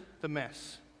enters the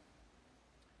mess.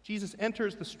 Jesus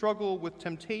enters the struggle with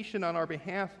temptation on our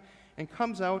behalf and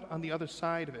comes out on the other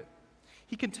side of it.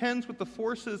 He contends with the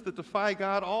forces that defy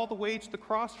God all the way to the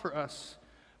cross for us,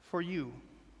 for you.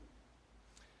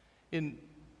 In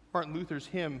Martin Luther's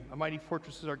hymn, "A Mighty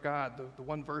Fortress is Our God," the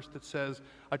one verse that says,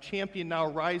 "A champion now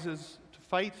rises to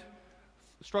fight,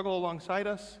 struggle alongside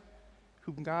us,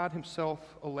 whom God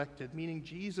himself elected," meaning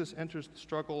Jesus enters the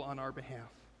struggle on our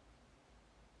behalf.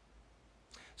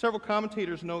 Several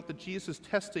commentators note that Jesus'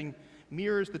 testing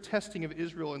mirrors the testing of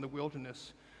Israel in the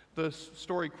wilderness. The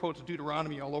story quotes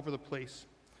Deuteronomy all over the place.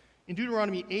 In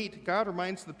Deuteronomy 8, God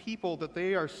reminds the people that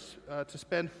they are to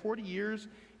spend 40 years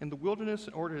in the wilderness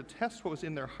in order to test what was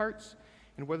in their hearts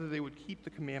and whether they would keep the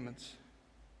commandments.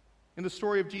 In the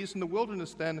story of Jesus in the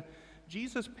wilderness, then,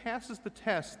 Jesus passes the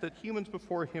test that humans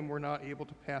before him were not able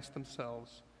to pass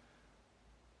themselves.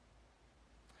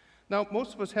 Now,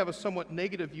 most of us have a somewhat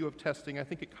negative view of testing. I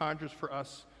think it conjures for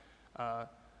us,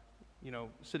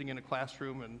 sitting in a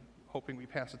classroom and hoping we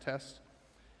pass a test.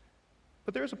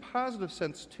 But there's a positive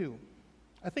sense, too.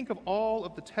 I think of all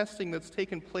of the testing that's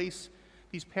taken place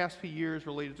these past few years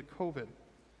related to COVID.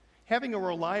 Having a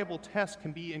reliable test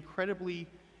can be incredibly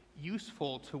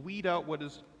useful to weed out what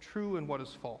is true and what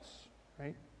is false,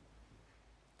 right?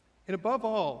 And above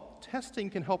all, testing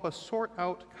can help us sort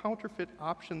out counterfeit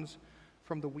options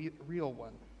from the real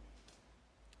one.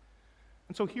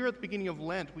 And so here at the beginning of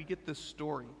Lent, we get this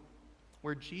story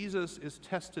where Jesus is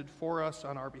tested for us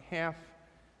on our behalf,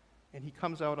 and he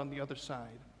comes out on the other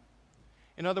side.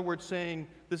 In other words, saying,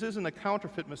 this isn't a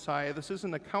counterfeit Messiah, this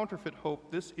isn't a counterfeit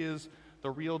hope, this is the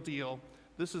real deal.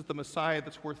 This is the Messiah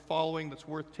that's worth following, that's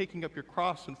worth taking up your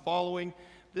cross and following.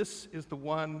 This is the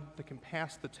one that can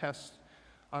pass the test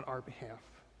on our behalf,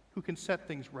 who can set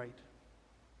things right.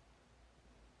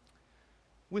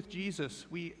 With Jesus,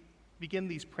 we begin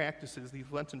these practices,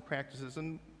 these Lenten practices,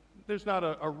 and there's not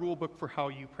a rule book for how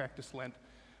you practice Lent,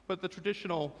 but the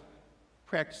traditional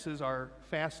practices are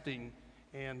fasting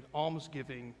and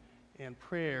almsgiving and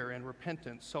prayer and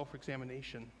repentance,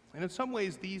 self-examination. And in some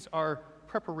ways, these are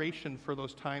preparation for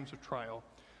those times of trial,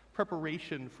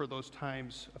 preparation for those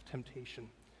times of temptation.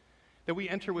 That we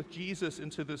enter with Jesus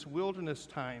into this wilderness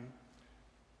time,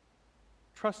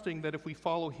 trusting that if we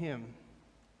follow him,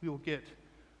 we will get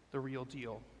the real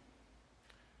deal.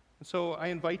 And so I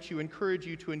encourage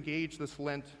you to engage this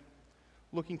Lent,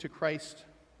 looking to Christ,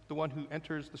 the one who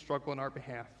enters the struggle on our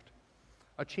behalf,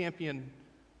 a champion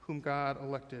whom God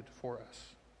elected for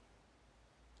us.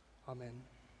 Amen.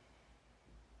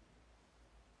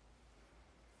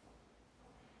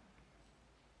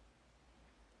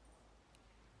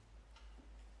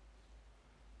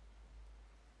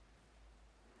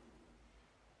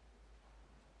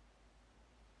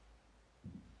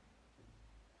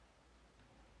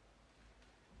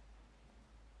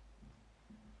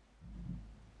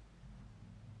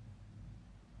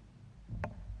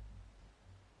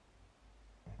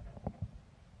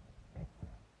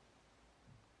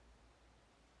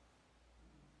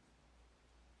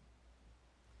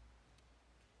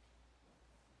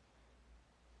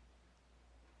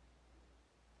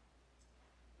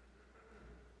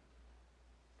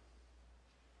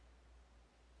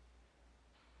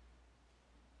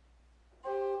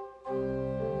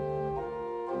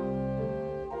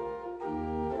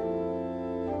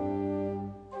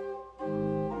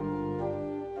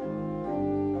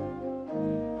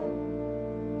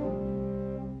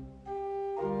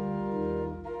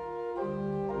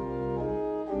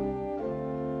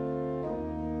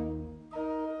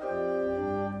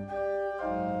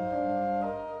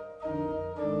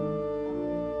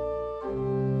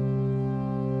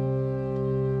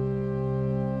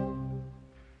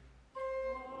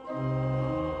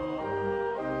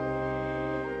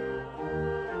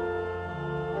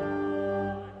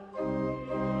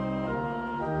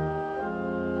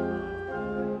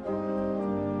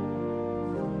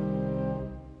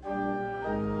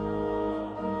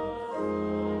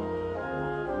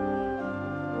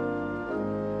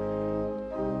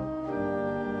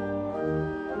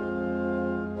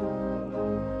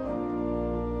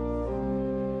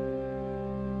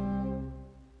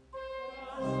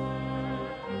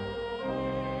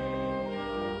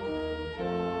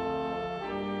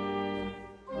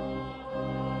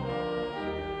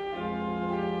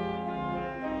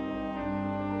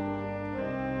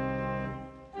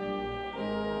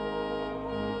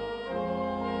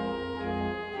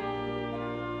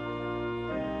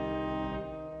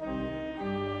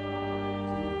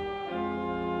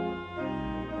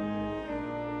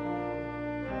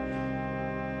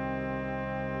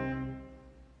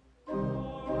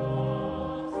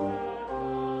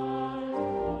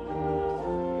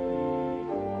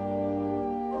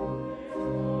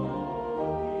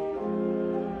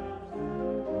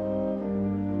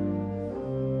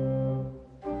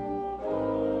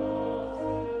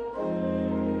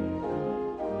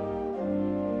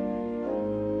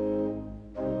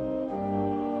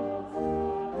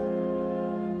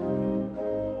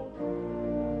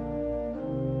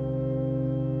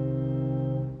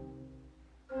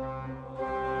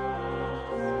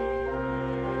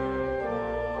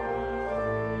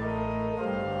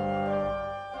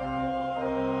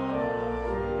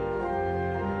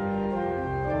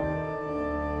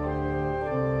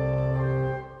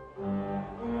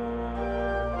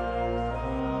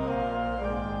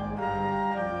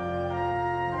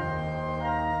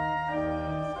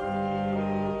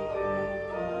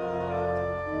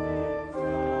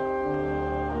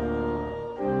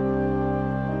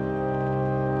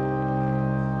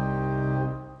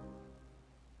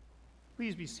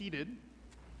 Please be seated.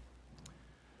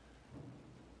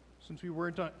 Since we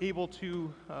weren't able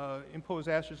to impose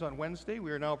ashes on Wednesday,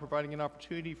 we are now providing an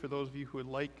opportunity for those of you who would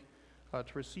like to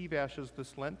receive ashes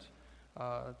this Lent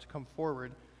to come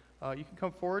forward. You can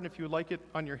come forward, and if you would like it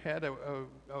on your head, I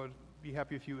would be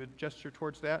happy if you would gesture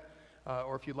towards that,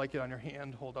 or if you'd like it on your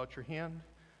hand, hold out your hand.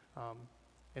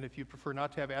 And if you prefer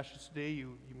not to have ashes today,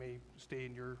 you may stay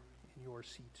in your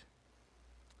seat.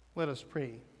 Let us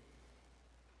pray.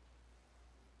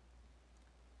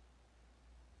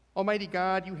 Almighty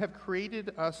God, you have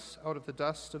created us out of the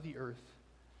dust of the earth.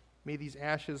 May these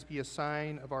ashes be a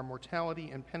sign of our mortality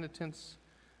and penitence,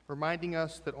 reminding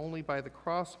us that only by the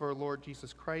cross of our Lord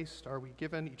Jesus Christ are we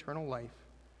given eternal life.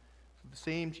 Through the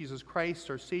same Jesus Christ,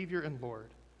 our Savior and Lord.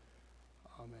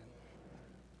 Amen.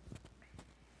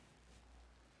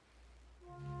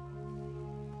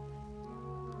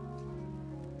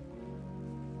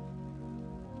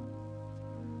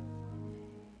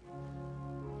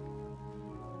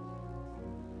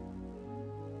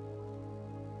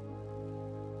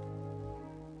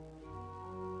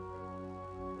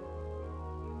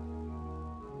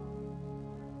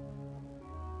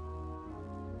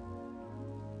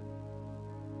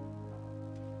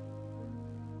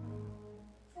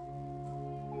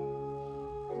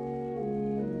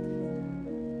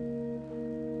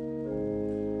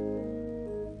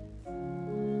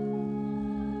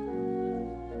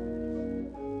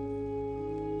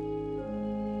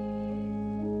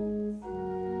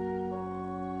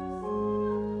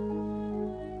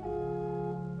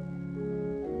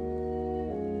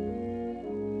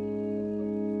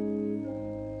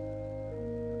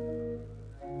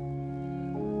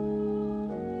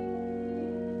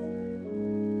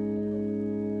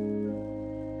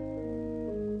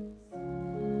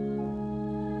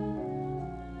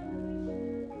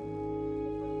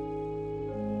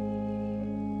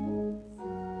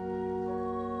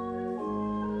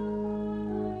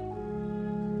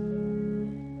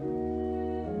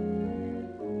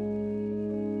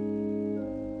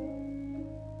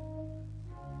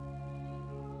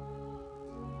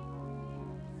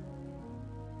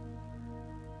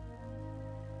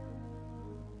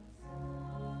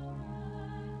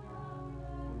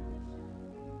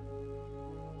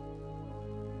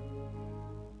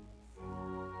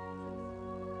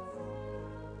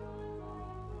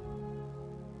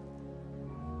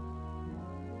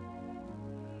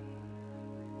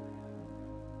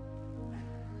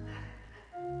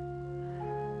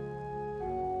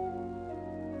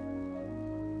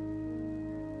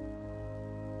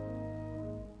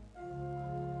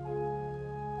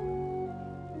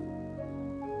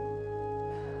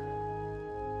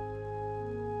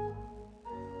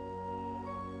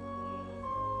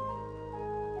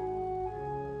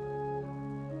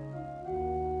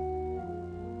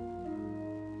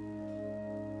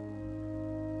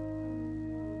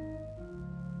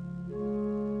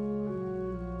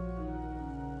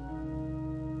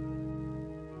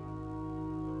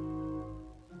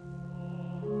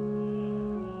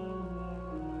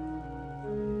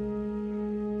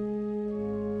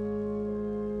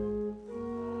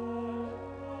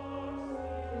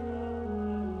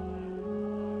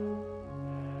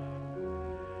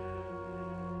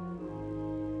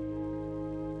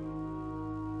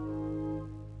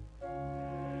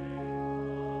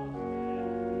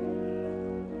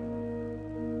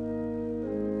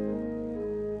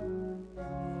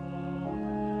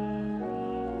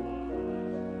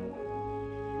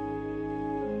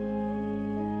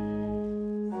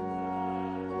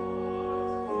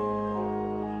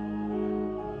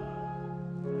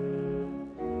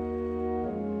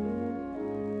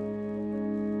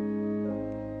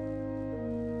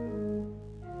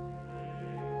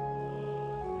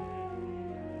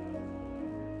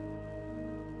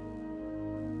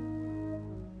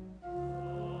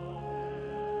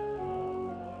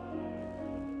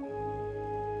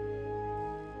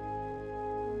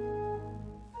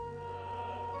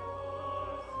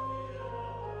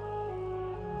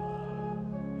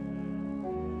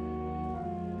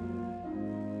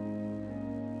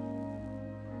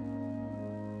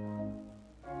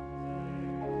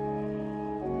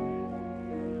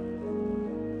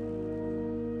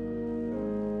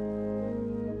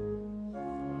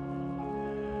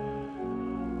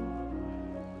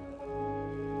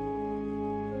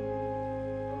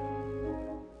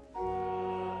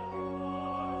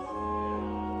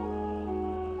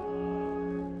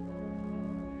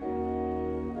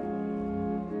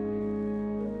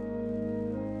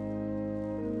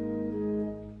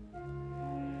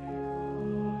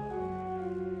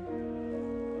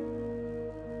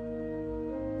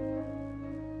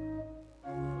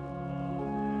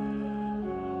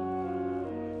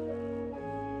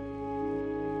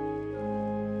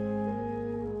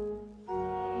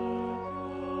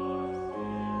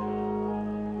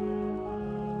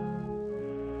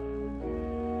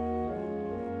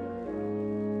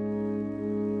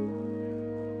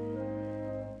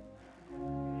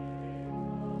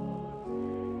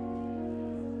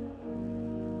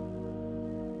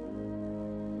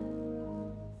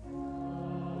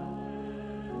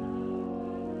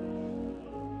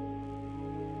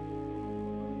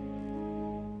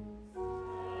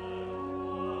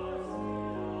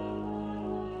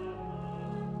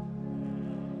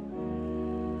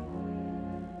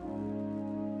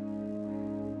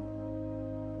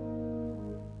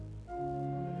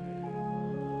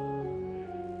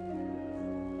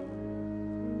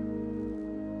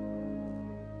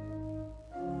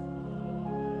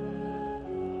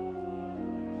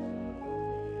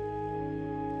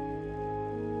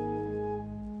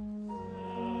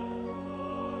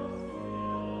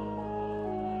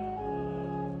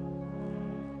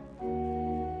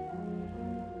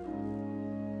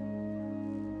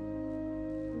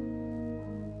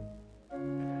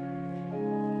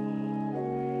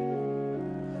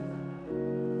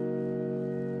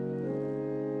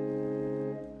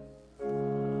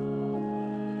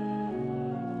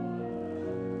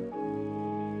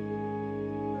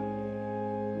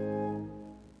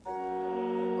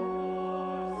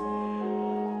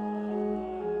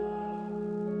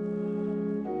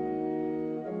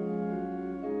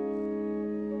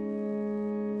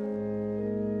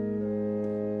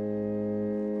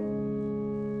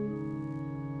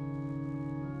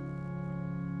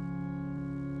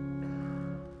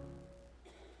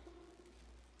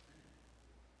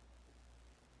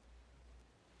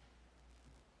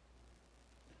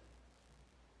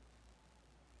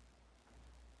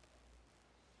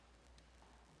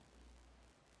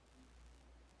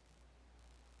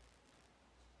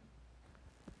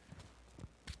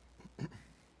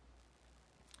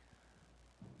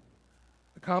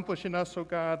 Accomplish in us, O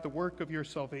God, the work of your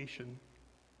salvation,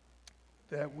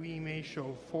 that we may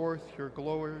show forth your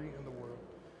glory in the world.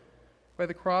 By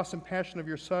the cross and passion of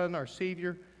your Son, our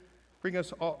Savior, bring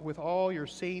us with all your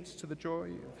saints to the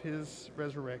joy of his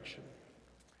resurrection.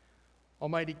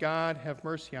 Almighty God, have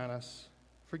mercy on us.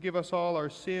 Forgive us all our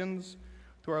sins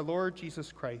through our Lord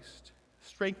Jesus Christ.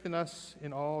 Strengthen us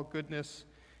in all goodness.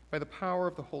 By the power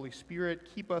of the Holy Spirit,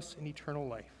 keep us in eternal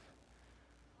life.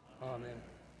 Amen.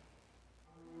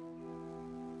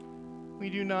 We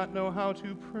do not know how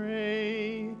to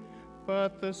pray,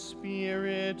 but the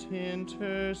Spirit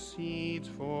intercedes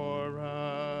for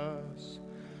us.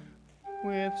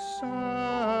 With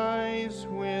sighs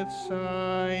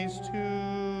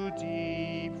too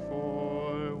deep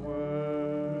for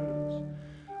words.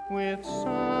 With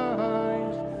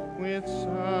sighs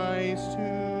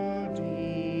too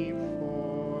deep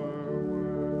for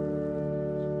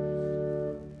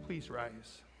words. Please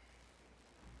rise.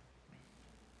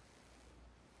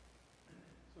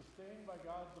 Sustained by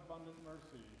God's abundant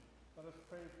mercy, let us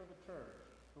pray for the church,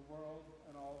 the world,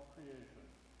 and all of creation.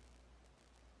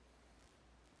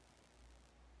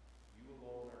 You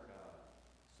alone are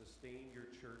God. Sustain your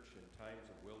church in times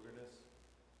of wilderness.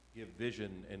 Give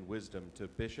vision and wisdom to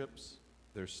bishops,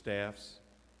 their staffs,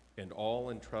 and all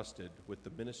entrusted with the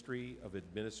ministry of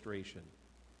administration.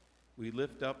 We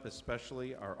lift up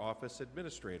especially our office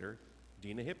administrator,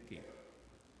 Dina Hipke.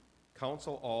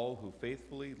 Counsel all who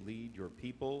faithfully lead your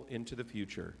people into the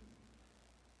future.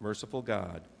 Merciful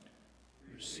God,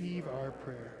 Receive our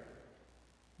prayer.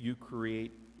 you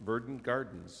create verdant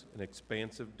gardens and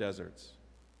expansive deserts.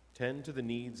 Tend to the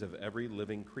needs of every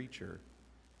living creature.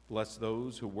 Bless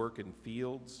those who work in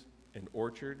fields and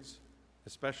orchards,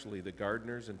 especially the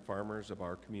gardeners and farmers of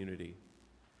our community,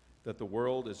 that the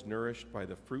world is nourished by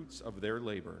the fruits of their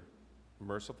labor.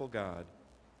 Merciful God,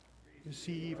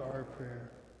 Receive our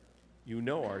prayer. you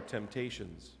know our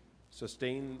temptations.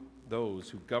 Sustain those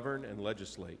who govern and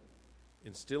legislate.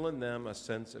 Instill in them a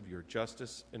sense of your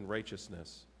justice and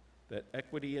righteousness, that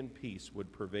equity and peace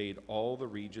would pervade all the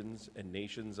regions and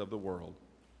nations of the world.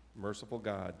 Merciful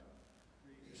God,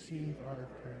 Receive our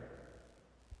prayer.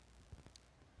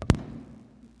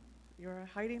 You're a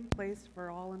hiding place for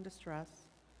all in distress.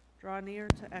 Draw near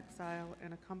to exile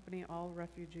and accompany all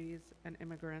refugees and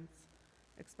immigrants,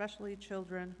 especially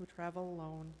children who travel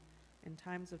alone in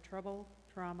times of trouble,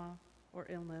 trauma, or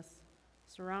illness.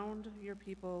 Surround your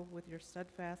people with your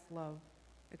steadfast love,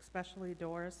 especially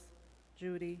Doris,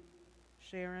 Judy,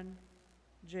 Sharon,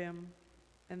 Jim,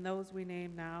 and those we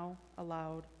name now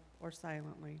aloud or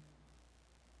silently.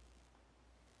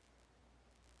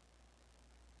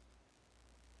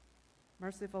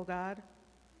 Merciful God,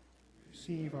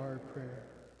 Receive our prayer.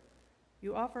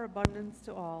 you offer abundance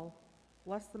to all.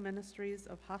 Bless the ministries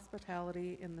of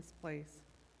hospitality in this place.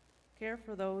 Care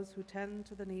for those who tend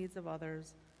to the needs of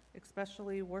others,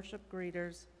 especially worship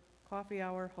greeters, coffee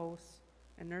hour hosts,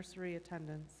 and nursery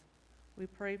attendants. We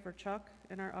pray for Chuck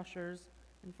and our ushers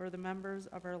and for the members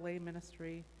of our lay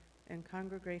ministry and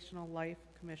congregational life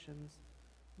commissions.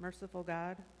 Merciful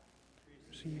God,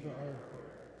 Receive our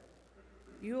prayer.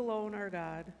 you alone are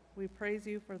God. We praise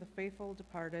you for the faithful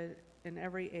departed in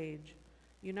every age.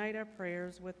 Unite our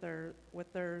prayers with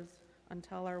theirs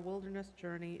until our wilderness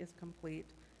journey is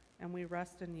complete and we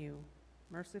rest in you.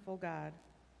 Merciful God,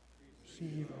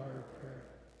 Receive our prayer.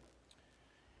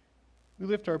 We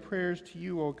lift our prayers to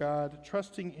you, O God,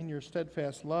 trusting in your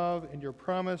steadfast love and your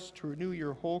promise to renew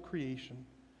your whole creation.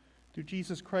 Through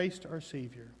Jesus Christ, our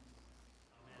Savior.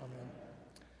 Amen.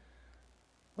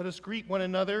 Let us greet one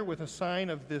another with a sign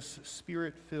of this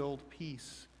Spirit-filled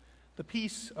peace. The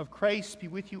peace of Christ be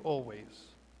with you always.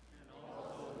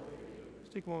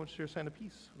 Let's take a moment to share a sign of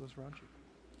peace with those around you.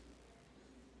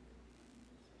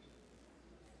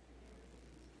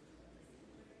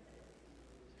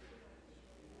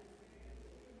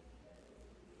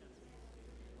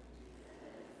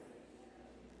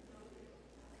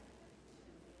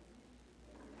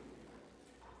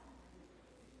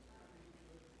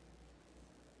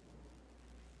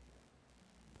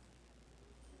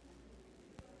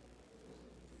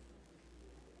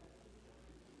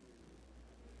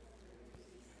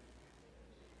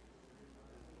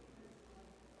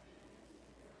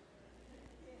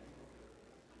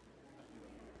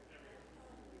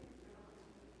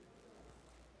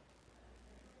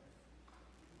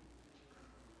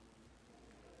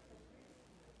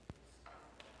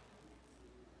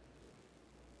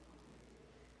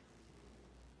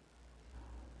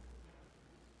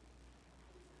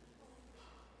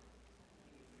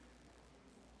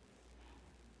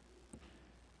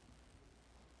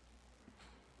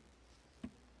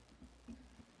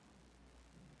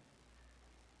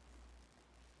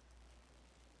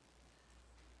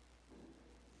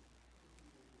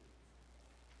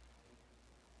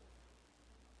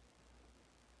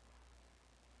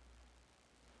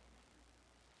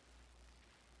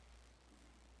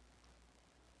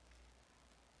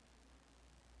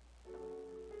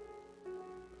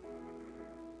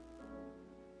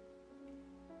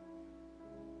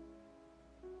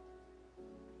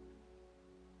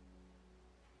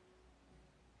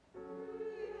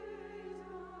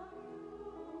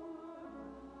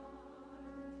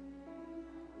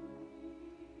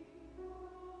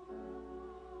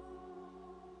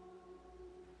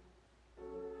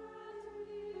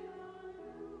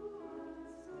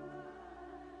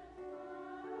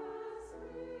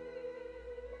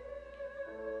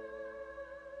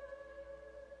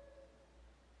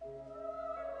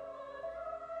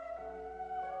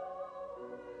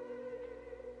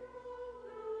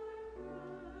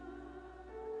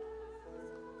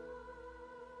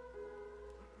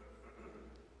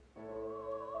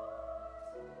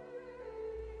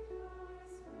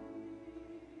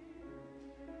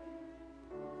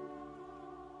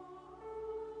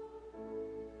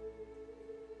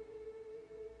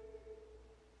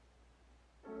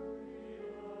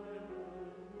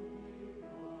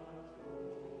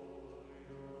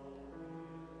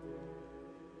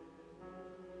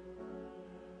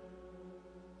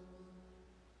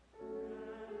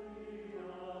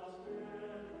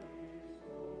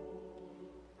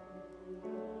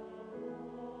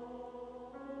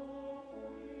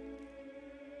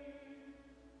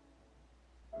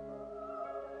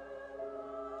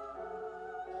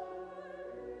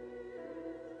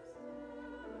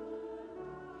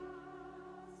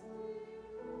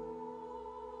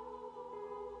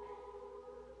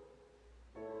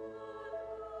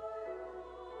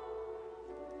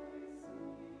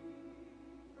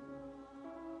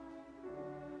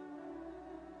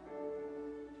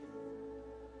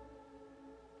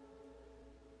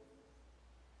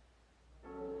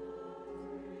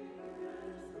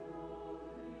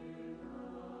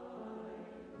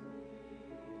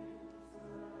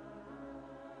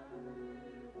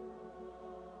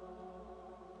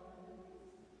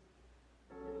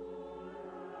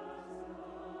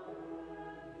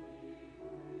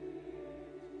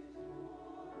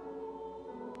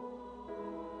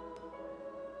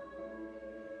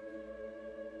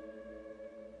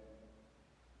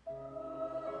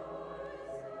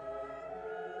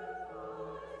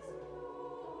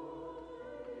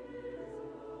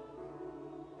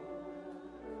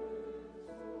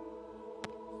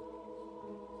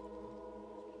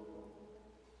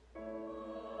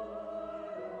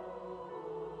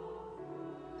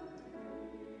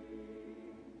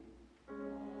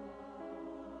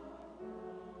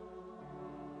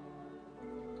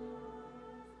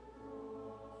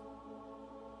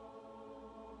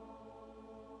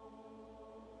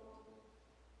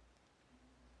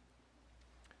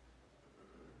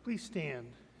 Please stand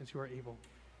as you are able.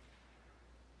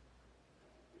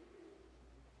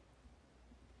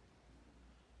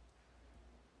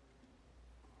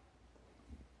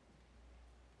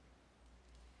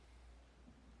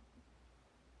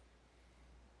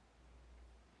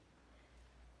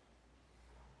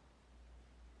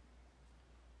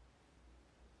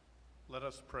 Let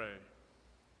us pray.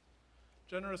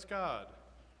 Generous God,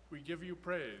 we give you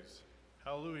praise.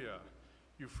 Hallelujah.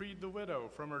 You freed the widow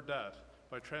from her debt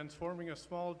by transforming a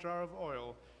small jar of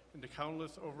oil into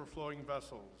countless overflowing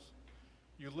vessels.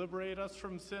 You liberate us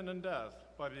from sin and death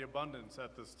by the abundance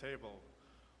at this table.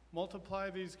 Multiply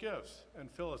these gifts and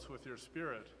fill us with your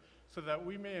Spirit, so that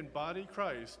we may embody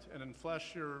Christ and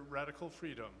enflesh your radical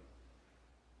freedom.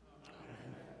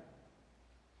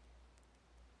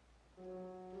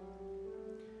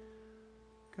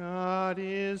 God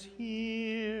is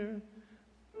here.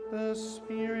 The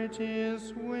Spirit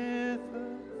is with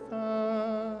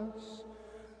us.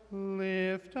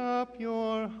 Lift up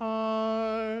your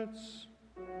hearts.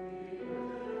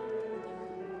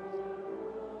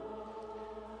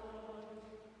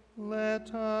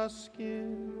 Let us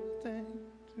give thanks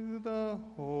to the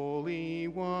Holy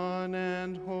One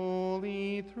and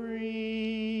Holy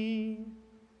Three.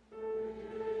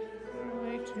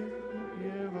 Right to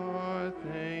give our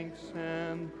thanks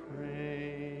and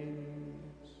praise.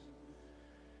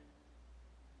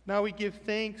 Now we give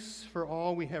thanks for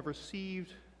all we have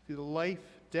received through the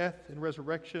life, death, and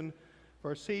resurrection of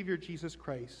our Savior Jesus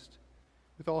Christ.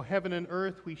 With all heaven and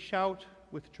earth we shout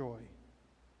with joy.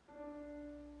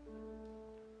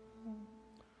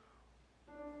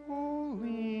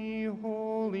 Holy,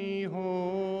 holy,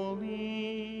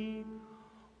 holy,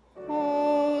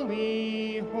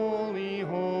 holy, holy,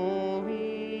 holy.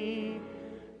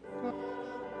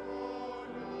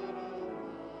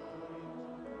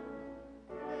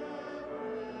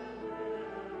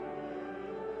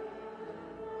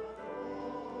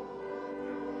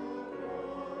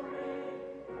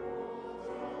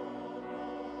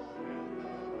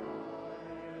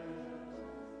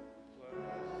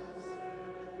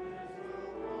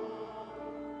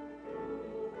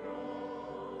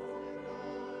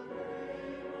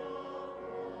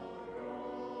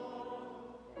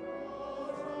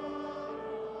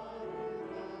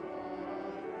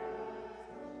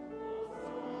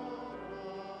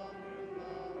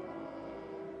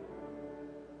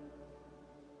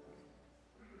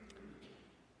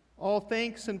 All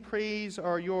thanks and praise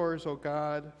are yours, O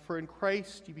God, for in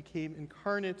Christ you became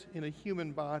incarnate in a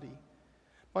human body.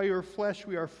 By your flesh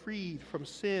we are freed from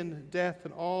sin, death,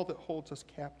 and all that holds us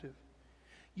captive.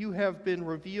 You have been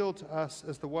revealed to us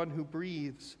as the one who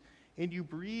breathes, and you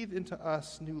breathe into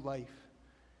us new life.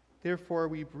 Therefore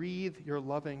we breathe your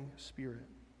loving Spirit.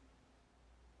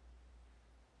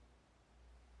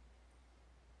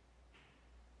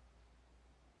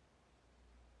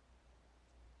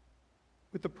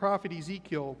 With the prophet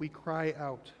Ezekiel, we cry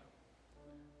out,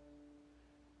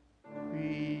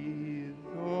 breathe,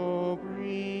 oh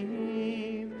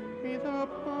breathe, breathe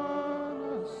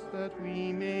upon us that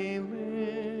we may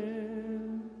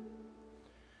live.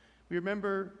 We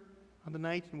remember on the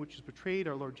night in which he was betrayed,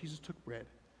 our Lord Jesus took bread,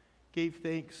 gave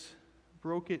thanks,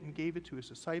 broke it, and gave it to his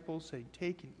disciples, saying,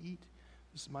 take and eat,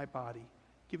 this is my body,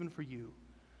 given for you.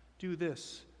 Do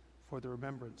this for the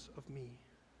remembrance of me.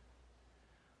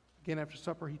 Again, after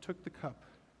supper, he took the cup,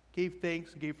 gave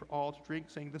thanks, and gave for all to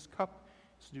drink, saying, this cup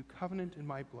is a new covenant in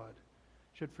my blood,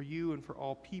 shed for you and for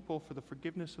all people for the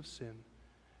forgiveness of sin.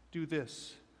 Do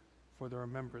this for the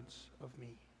remembrance of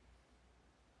me.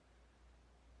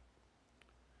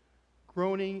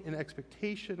 Groaning in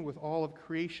expectation with all of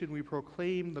creation, we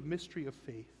proclaim the mystery of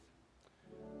faith.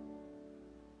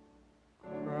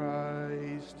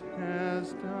 Christ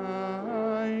has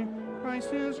died,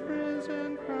 Christ is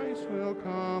risen, Christ will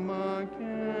come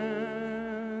again.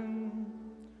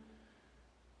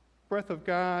 Breath of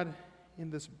God, in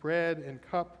this bread and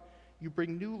cup, you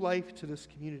bring new life to this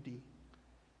community.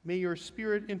 May your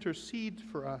Spirit intercede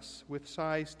for us with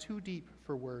sighs too deep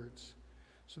for words,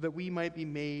 so that we might be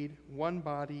made one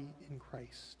body in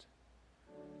Christ.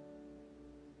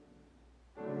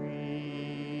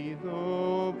 Breathe,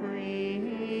 oh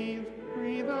breathe,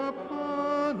 breathe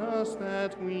upon us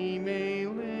that we may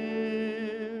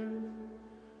live.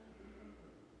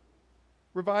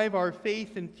 Revive our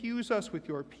faith, infuse us with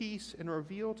your peace, and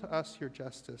reveal to us your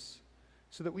justice,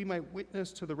 so that we might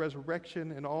witness to the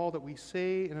resurrection in all that we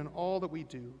say and in all that we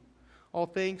do. All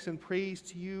thanks and praise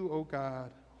to you, O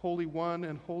God, Holy One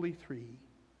and Holy Three.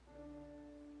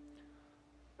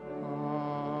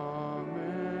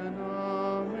 Amen,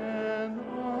 amen,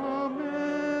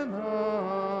 amen,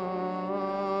 amen.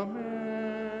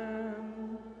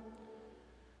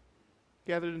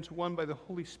 Gathered into one by the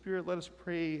Holy Spirit, let us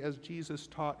pray as Jesus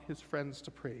taught his friends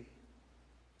to pray.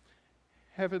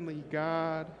 Heavenly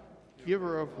God,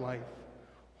 giver of life,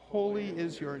 holy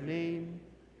is your name.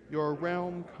 Your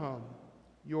realm come.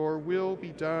 Your will be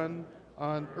done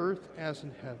on earth as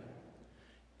in heaven.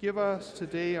 Give us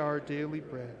today our daily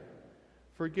bread.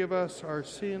 Forgive us our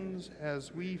sins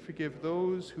as we forgive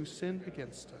those who sin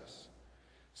against us.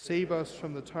 Save us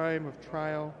from the time of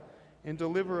trial and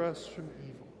deliver us from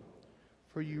evil.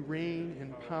 For you reign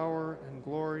in power and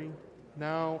glory,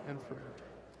 now and forever.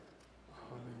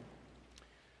 Amen.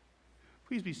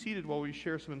 Please be seated while we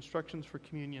share some instructions for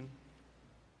communion.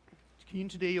 Communion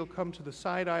today, you'll come to the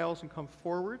side aisles and come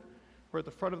forward. Where at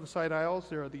the front of the side aisles,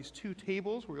 there are these two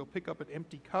tables where you'll pick up an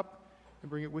empty cup and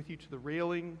bring it with you to the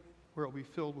railing where it will be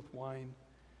filled with wine.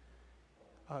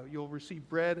 You'll receive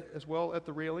bread as well at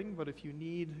the railing, but if you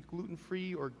need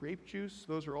gluten-free or grape juice,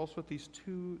 those are also at these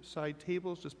two side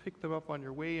tables. Just pick them up on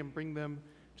your way and bring them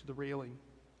to the railing.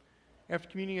 After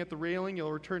communing at the railing,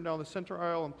 you'll return down the center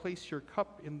aisle and place your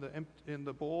cup in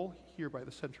the bowl here by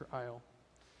the center aisle.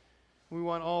 We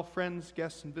want all friends,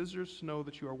 guests, and visitors to know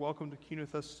that you are welcome to commune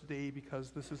with us today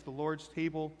because this is the Lord's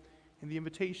table and the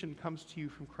invitation comes to you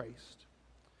from Christ.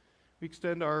 We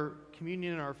extend our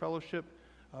communion and our fellowship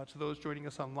to those joining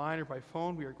us online or by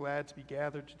phone. We are glad to be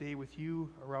gathered today with you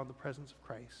around the presence of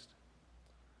Christ.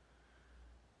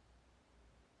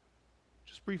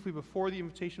 Just briefly before the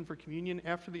invitation for communion,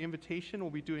 after the invitation,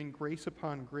 we'll be doing Grace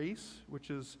Upon Grace, which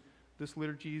is this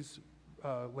liturgy's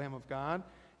Lamb of God.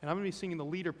 And I'm going to be singing the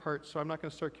leader part, so I'm not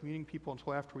going to start communing people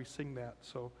until after we sing that.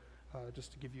 So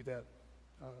just to give you that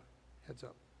heads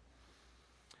up.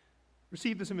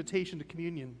 Receive this invitation to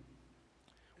communion.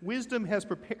 Wisdom has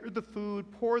prepared the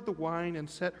food, poured the wine, and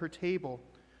set her table.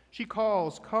 She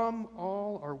calls, "Come,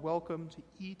 all are welcome to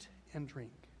eat and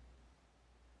drink."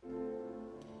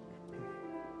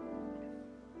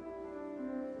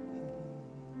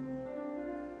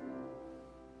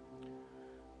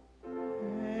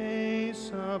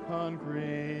 Grace upon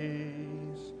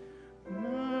grace,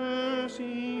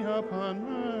 mercy upon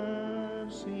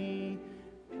mercy,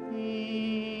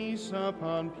 peace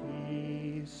upon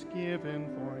peace given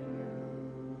for you.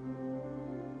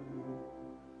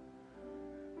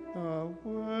 The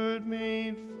Word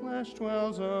made flesh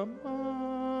dwells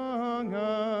among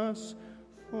us,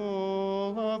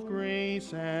 full of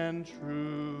grace and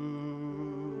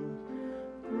truth.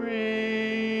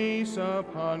 Grace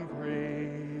upon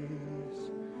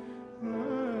grace,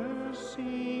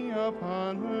 mercy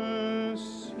upon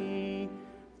mercy,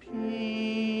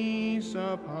 peace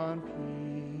upon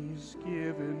peace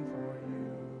given for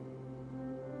you.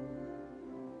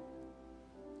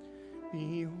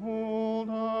 Behold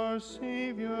our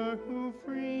Savior who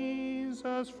frees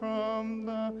us from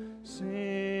the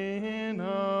sin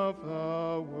of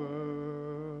the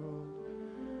world.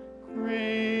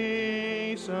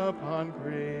 Grace upon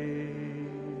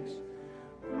grace,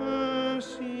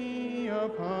 mercy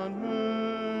upon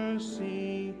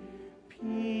mercy,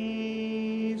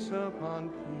 peace upon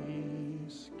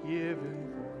peace given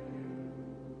for you.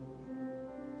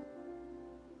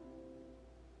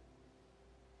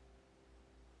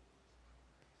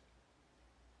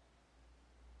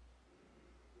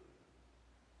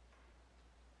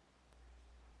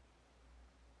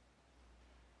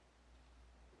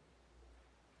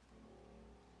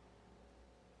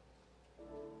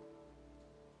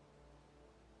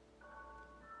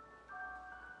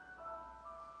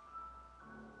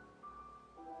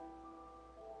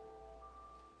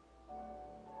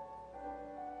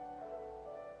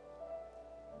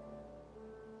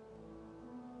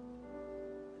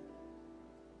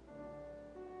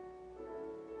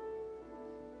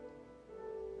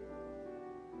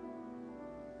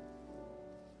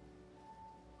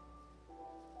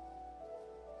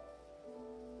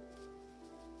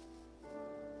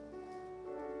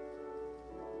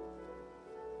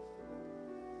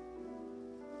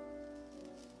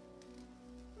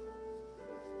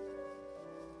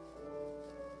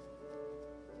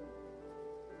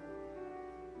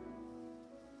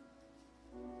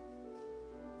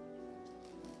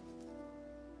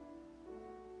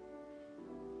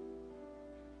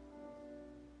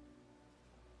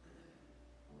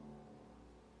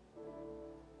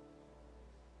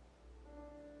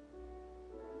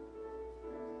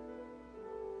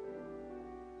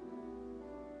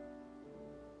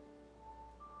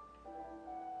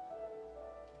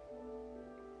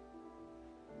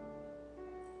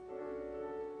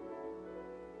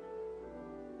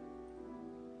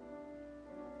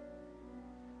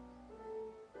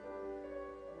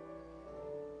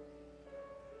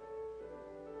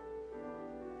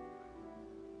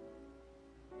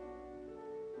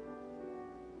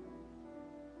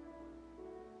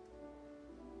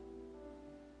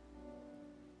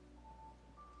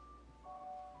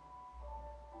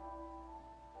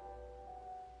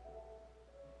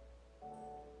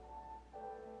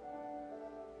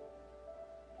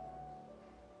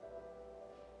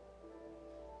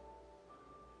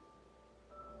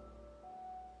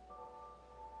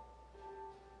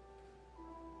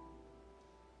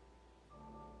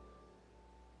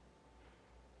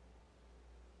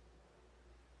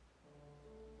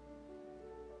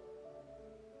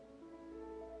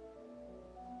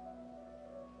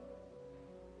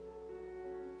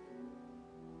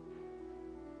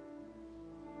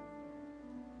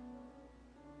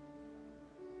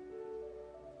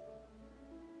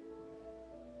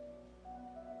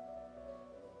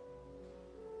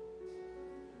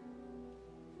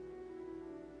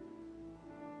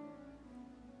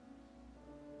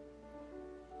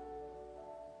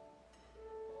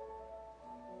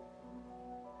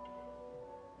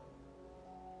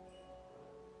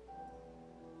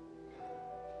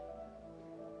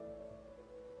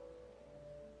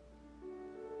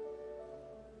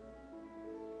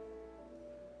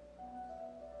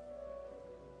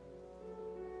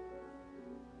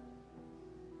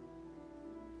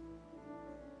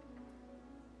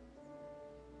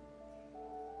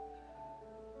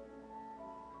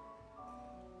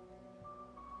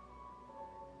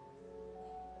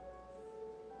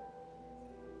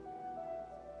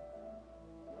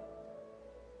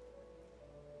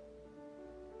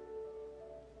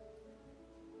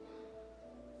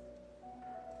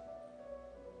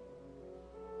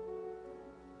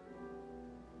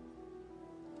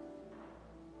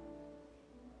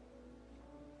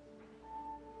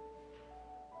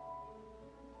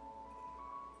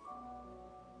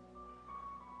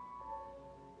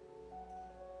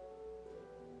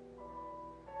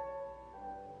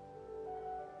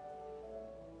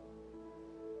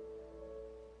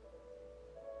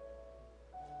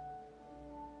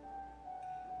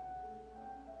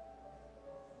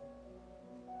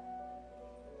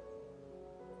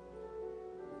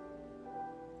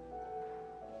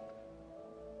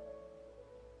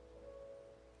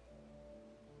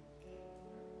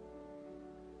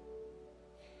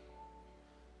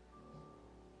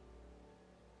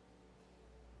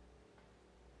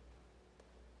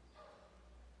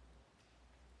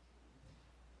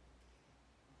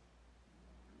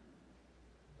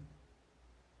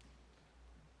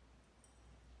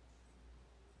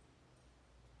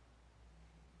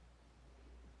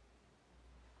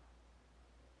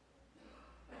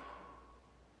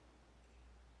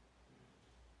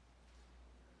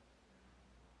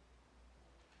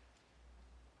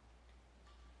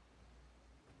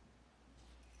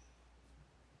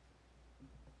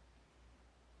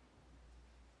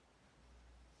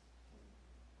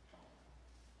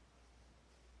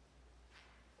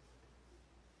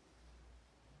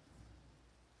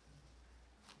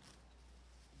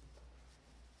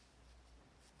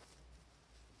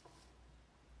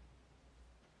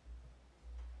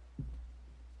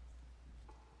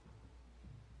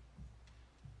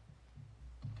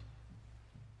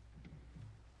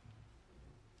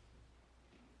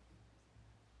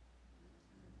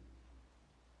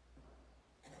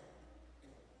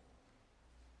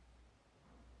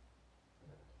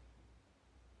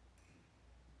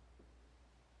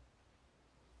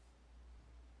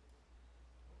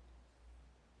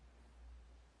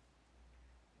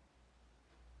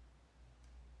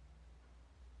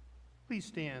 Please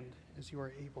stand as you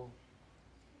are able.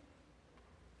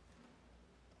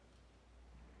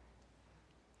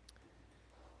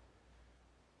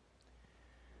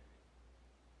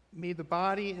 May the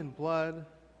body and blood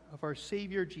of our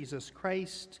Savior Jesus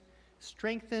Christ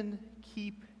strengthen,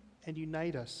 keep, and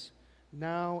unite us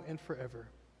now and forever.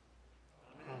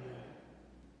 Amen.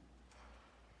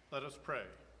 Let us pray.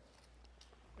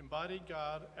 Embodied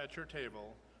God, at your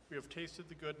table, we have tasted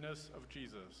the goodness of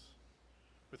Jesus.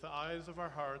 With the eyes of our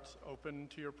hearts open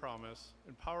to your promise,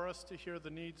 empower us to hear the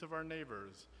needs of our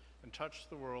neighbors and touch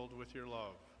the world with your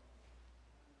love.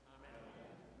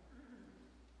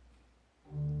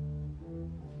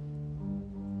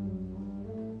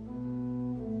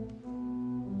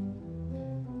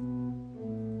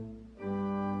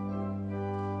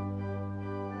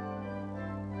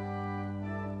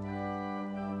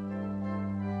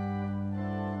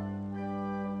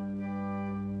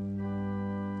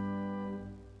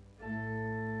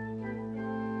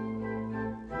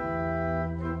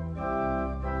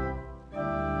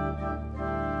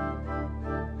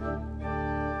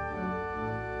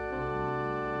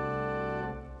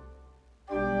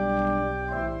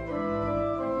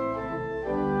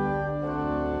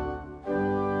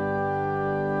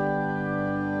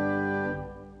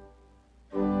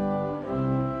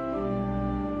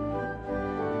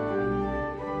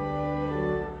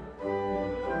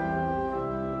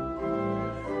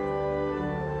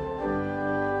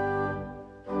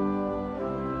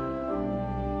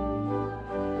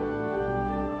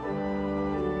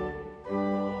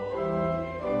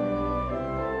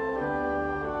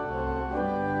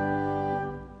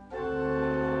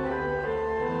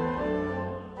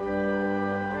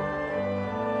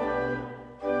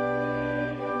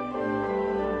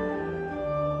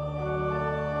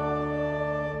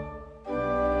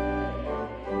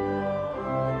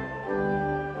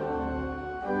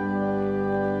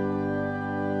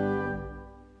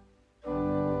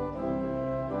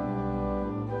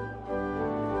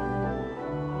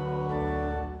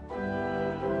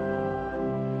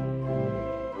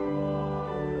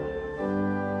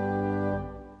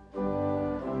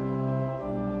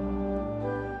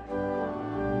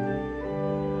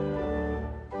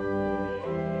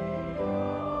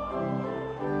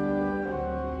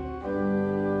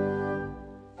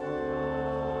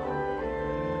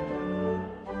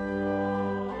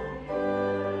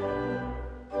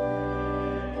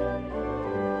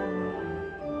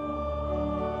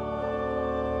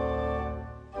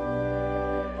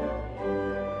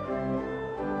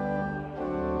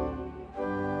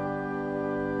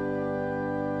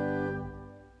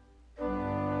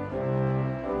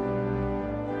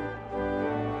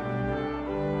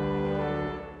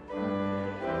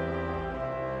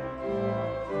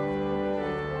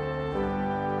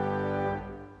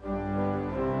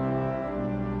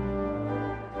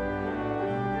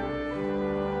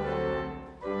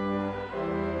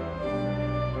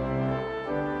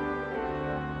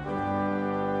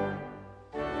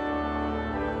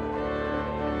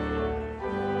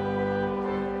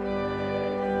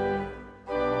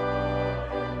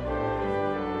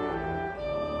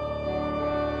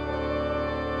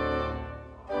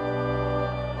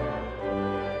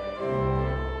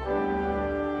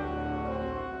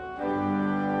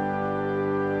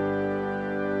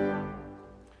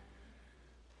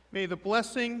 May the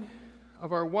blessing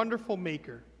of our wonderful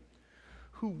Maker,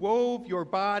 who wove your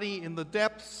body in the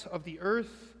depths of the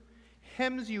earth,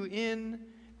 hems you in,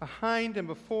 behind and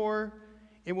before,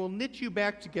 and will knit you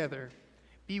back together,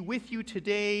 be with you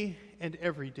today and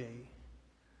every day.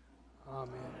 Amen.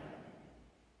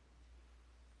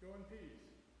 Go in peace.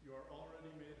 You are already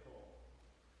made whole.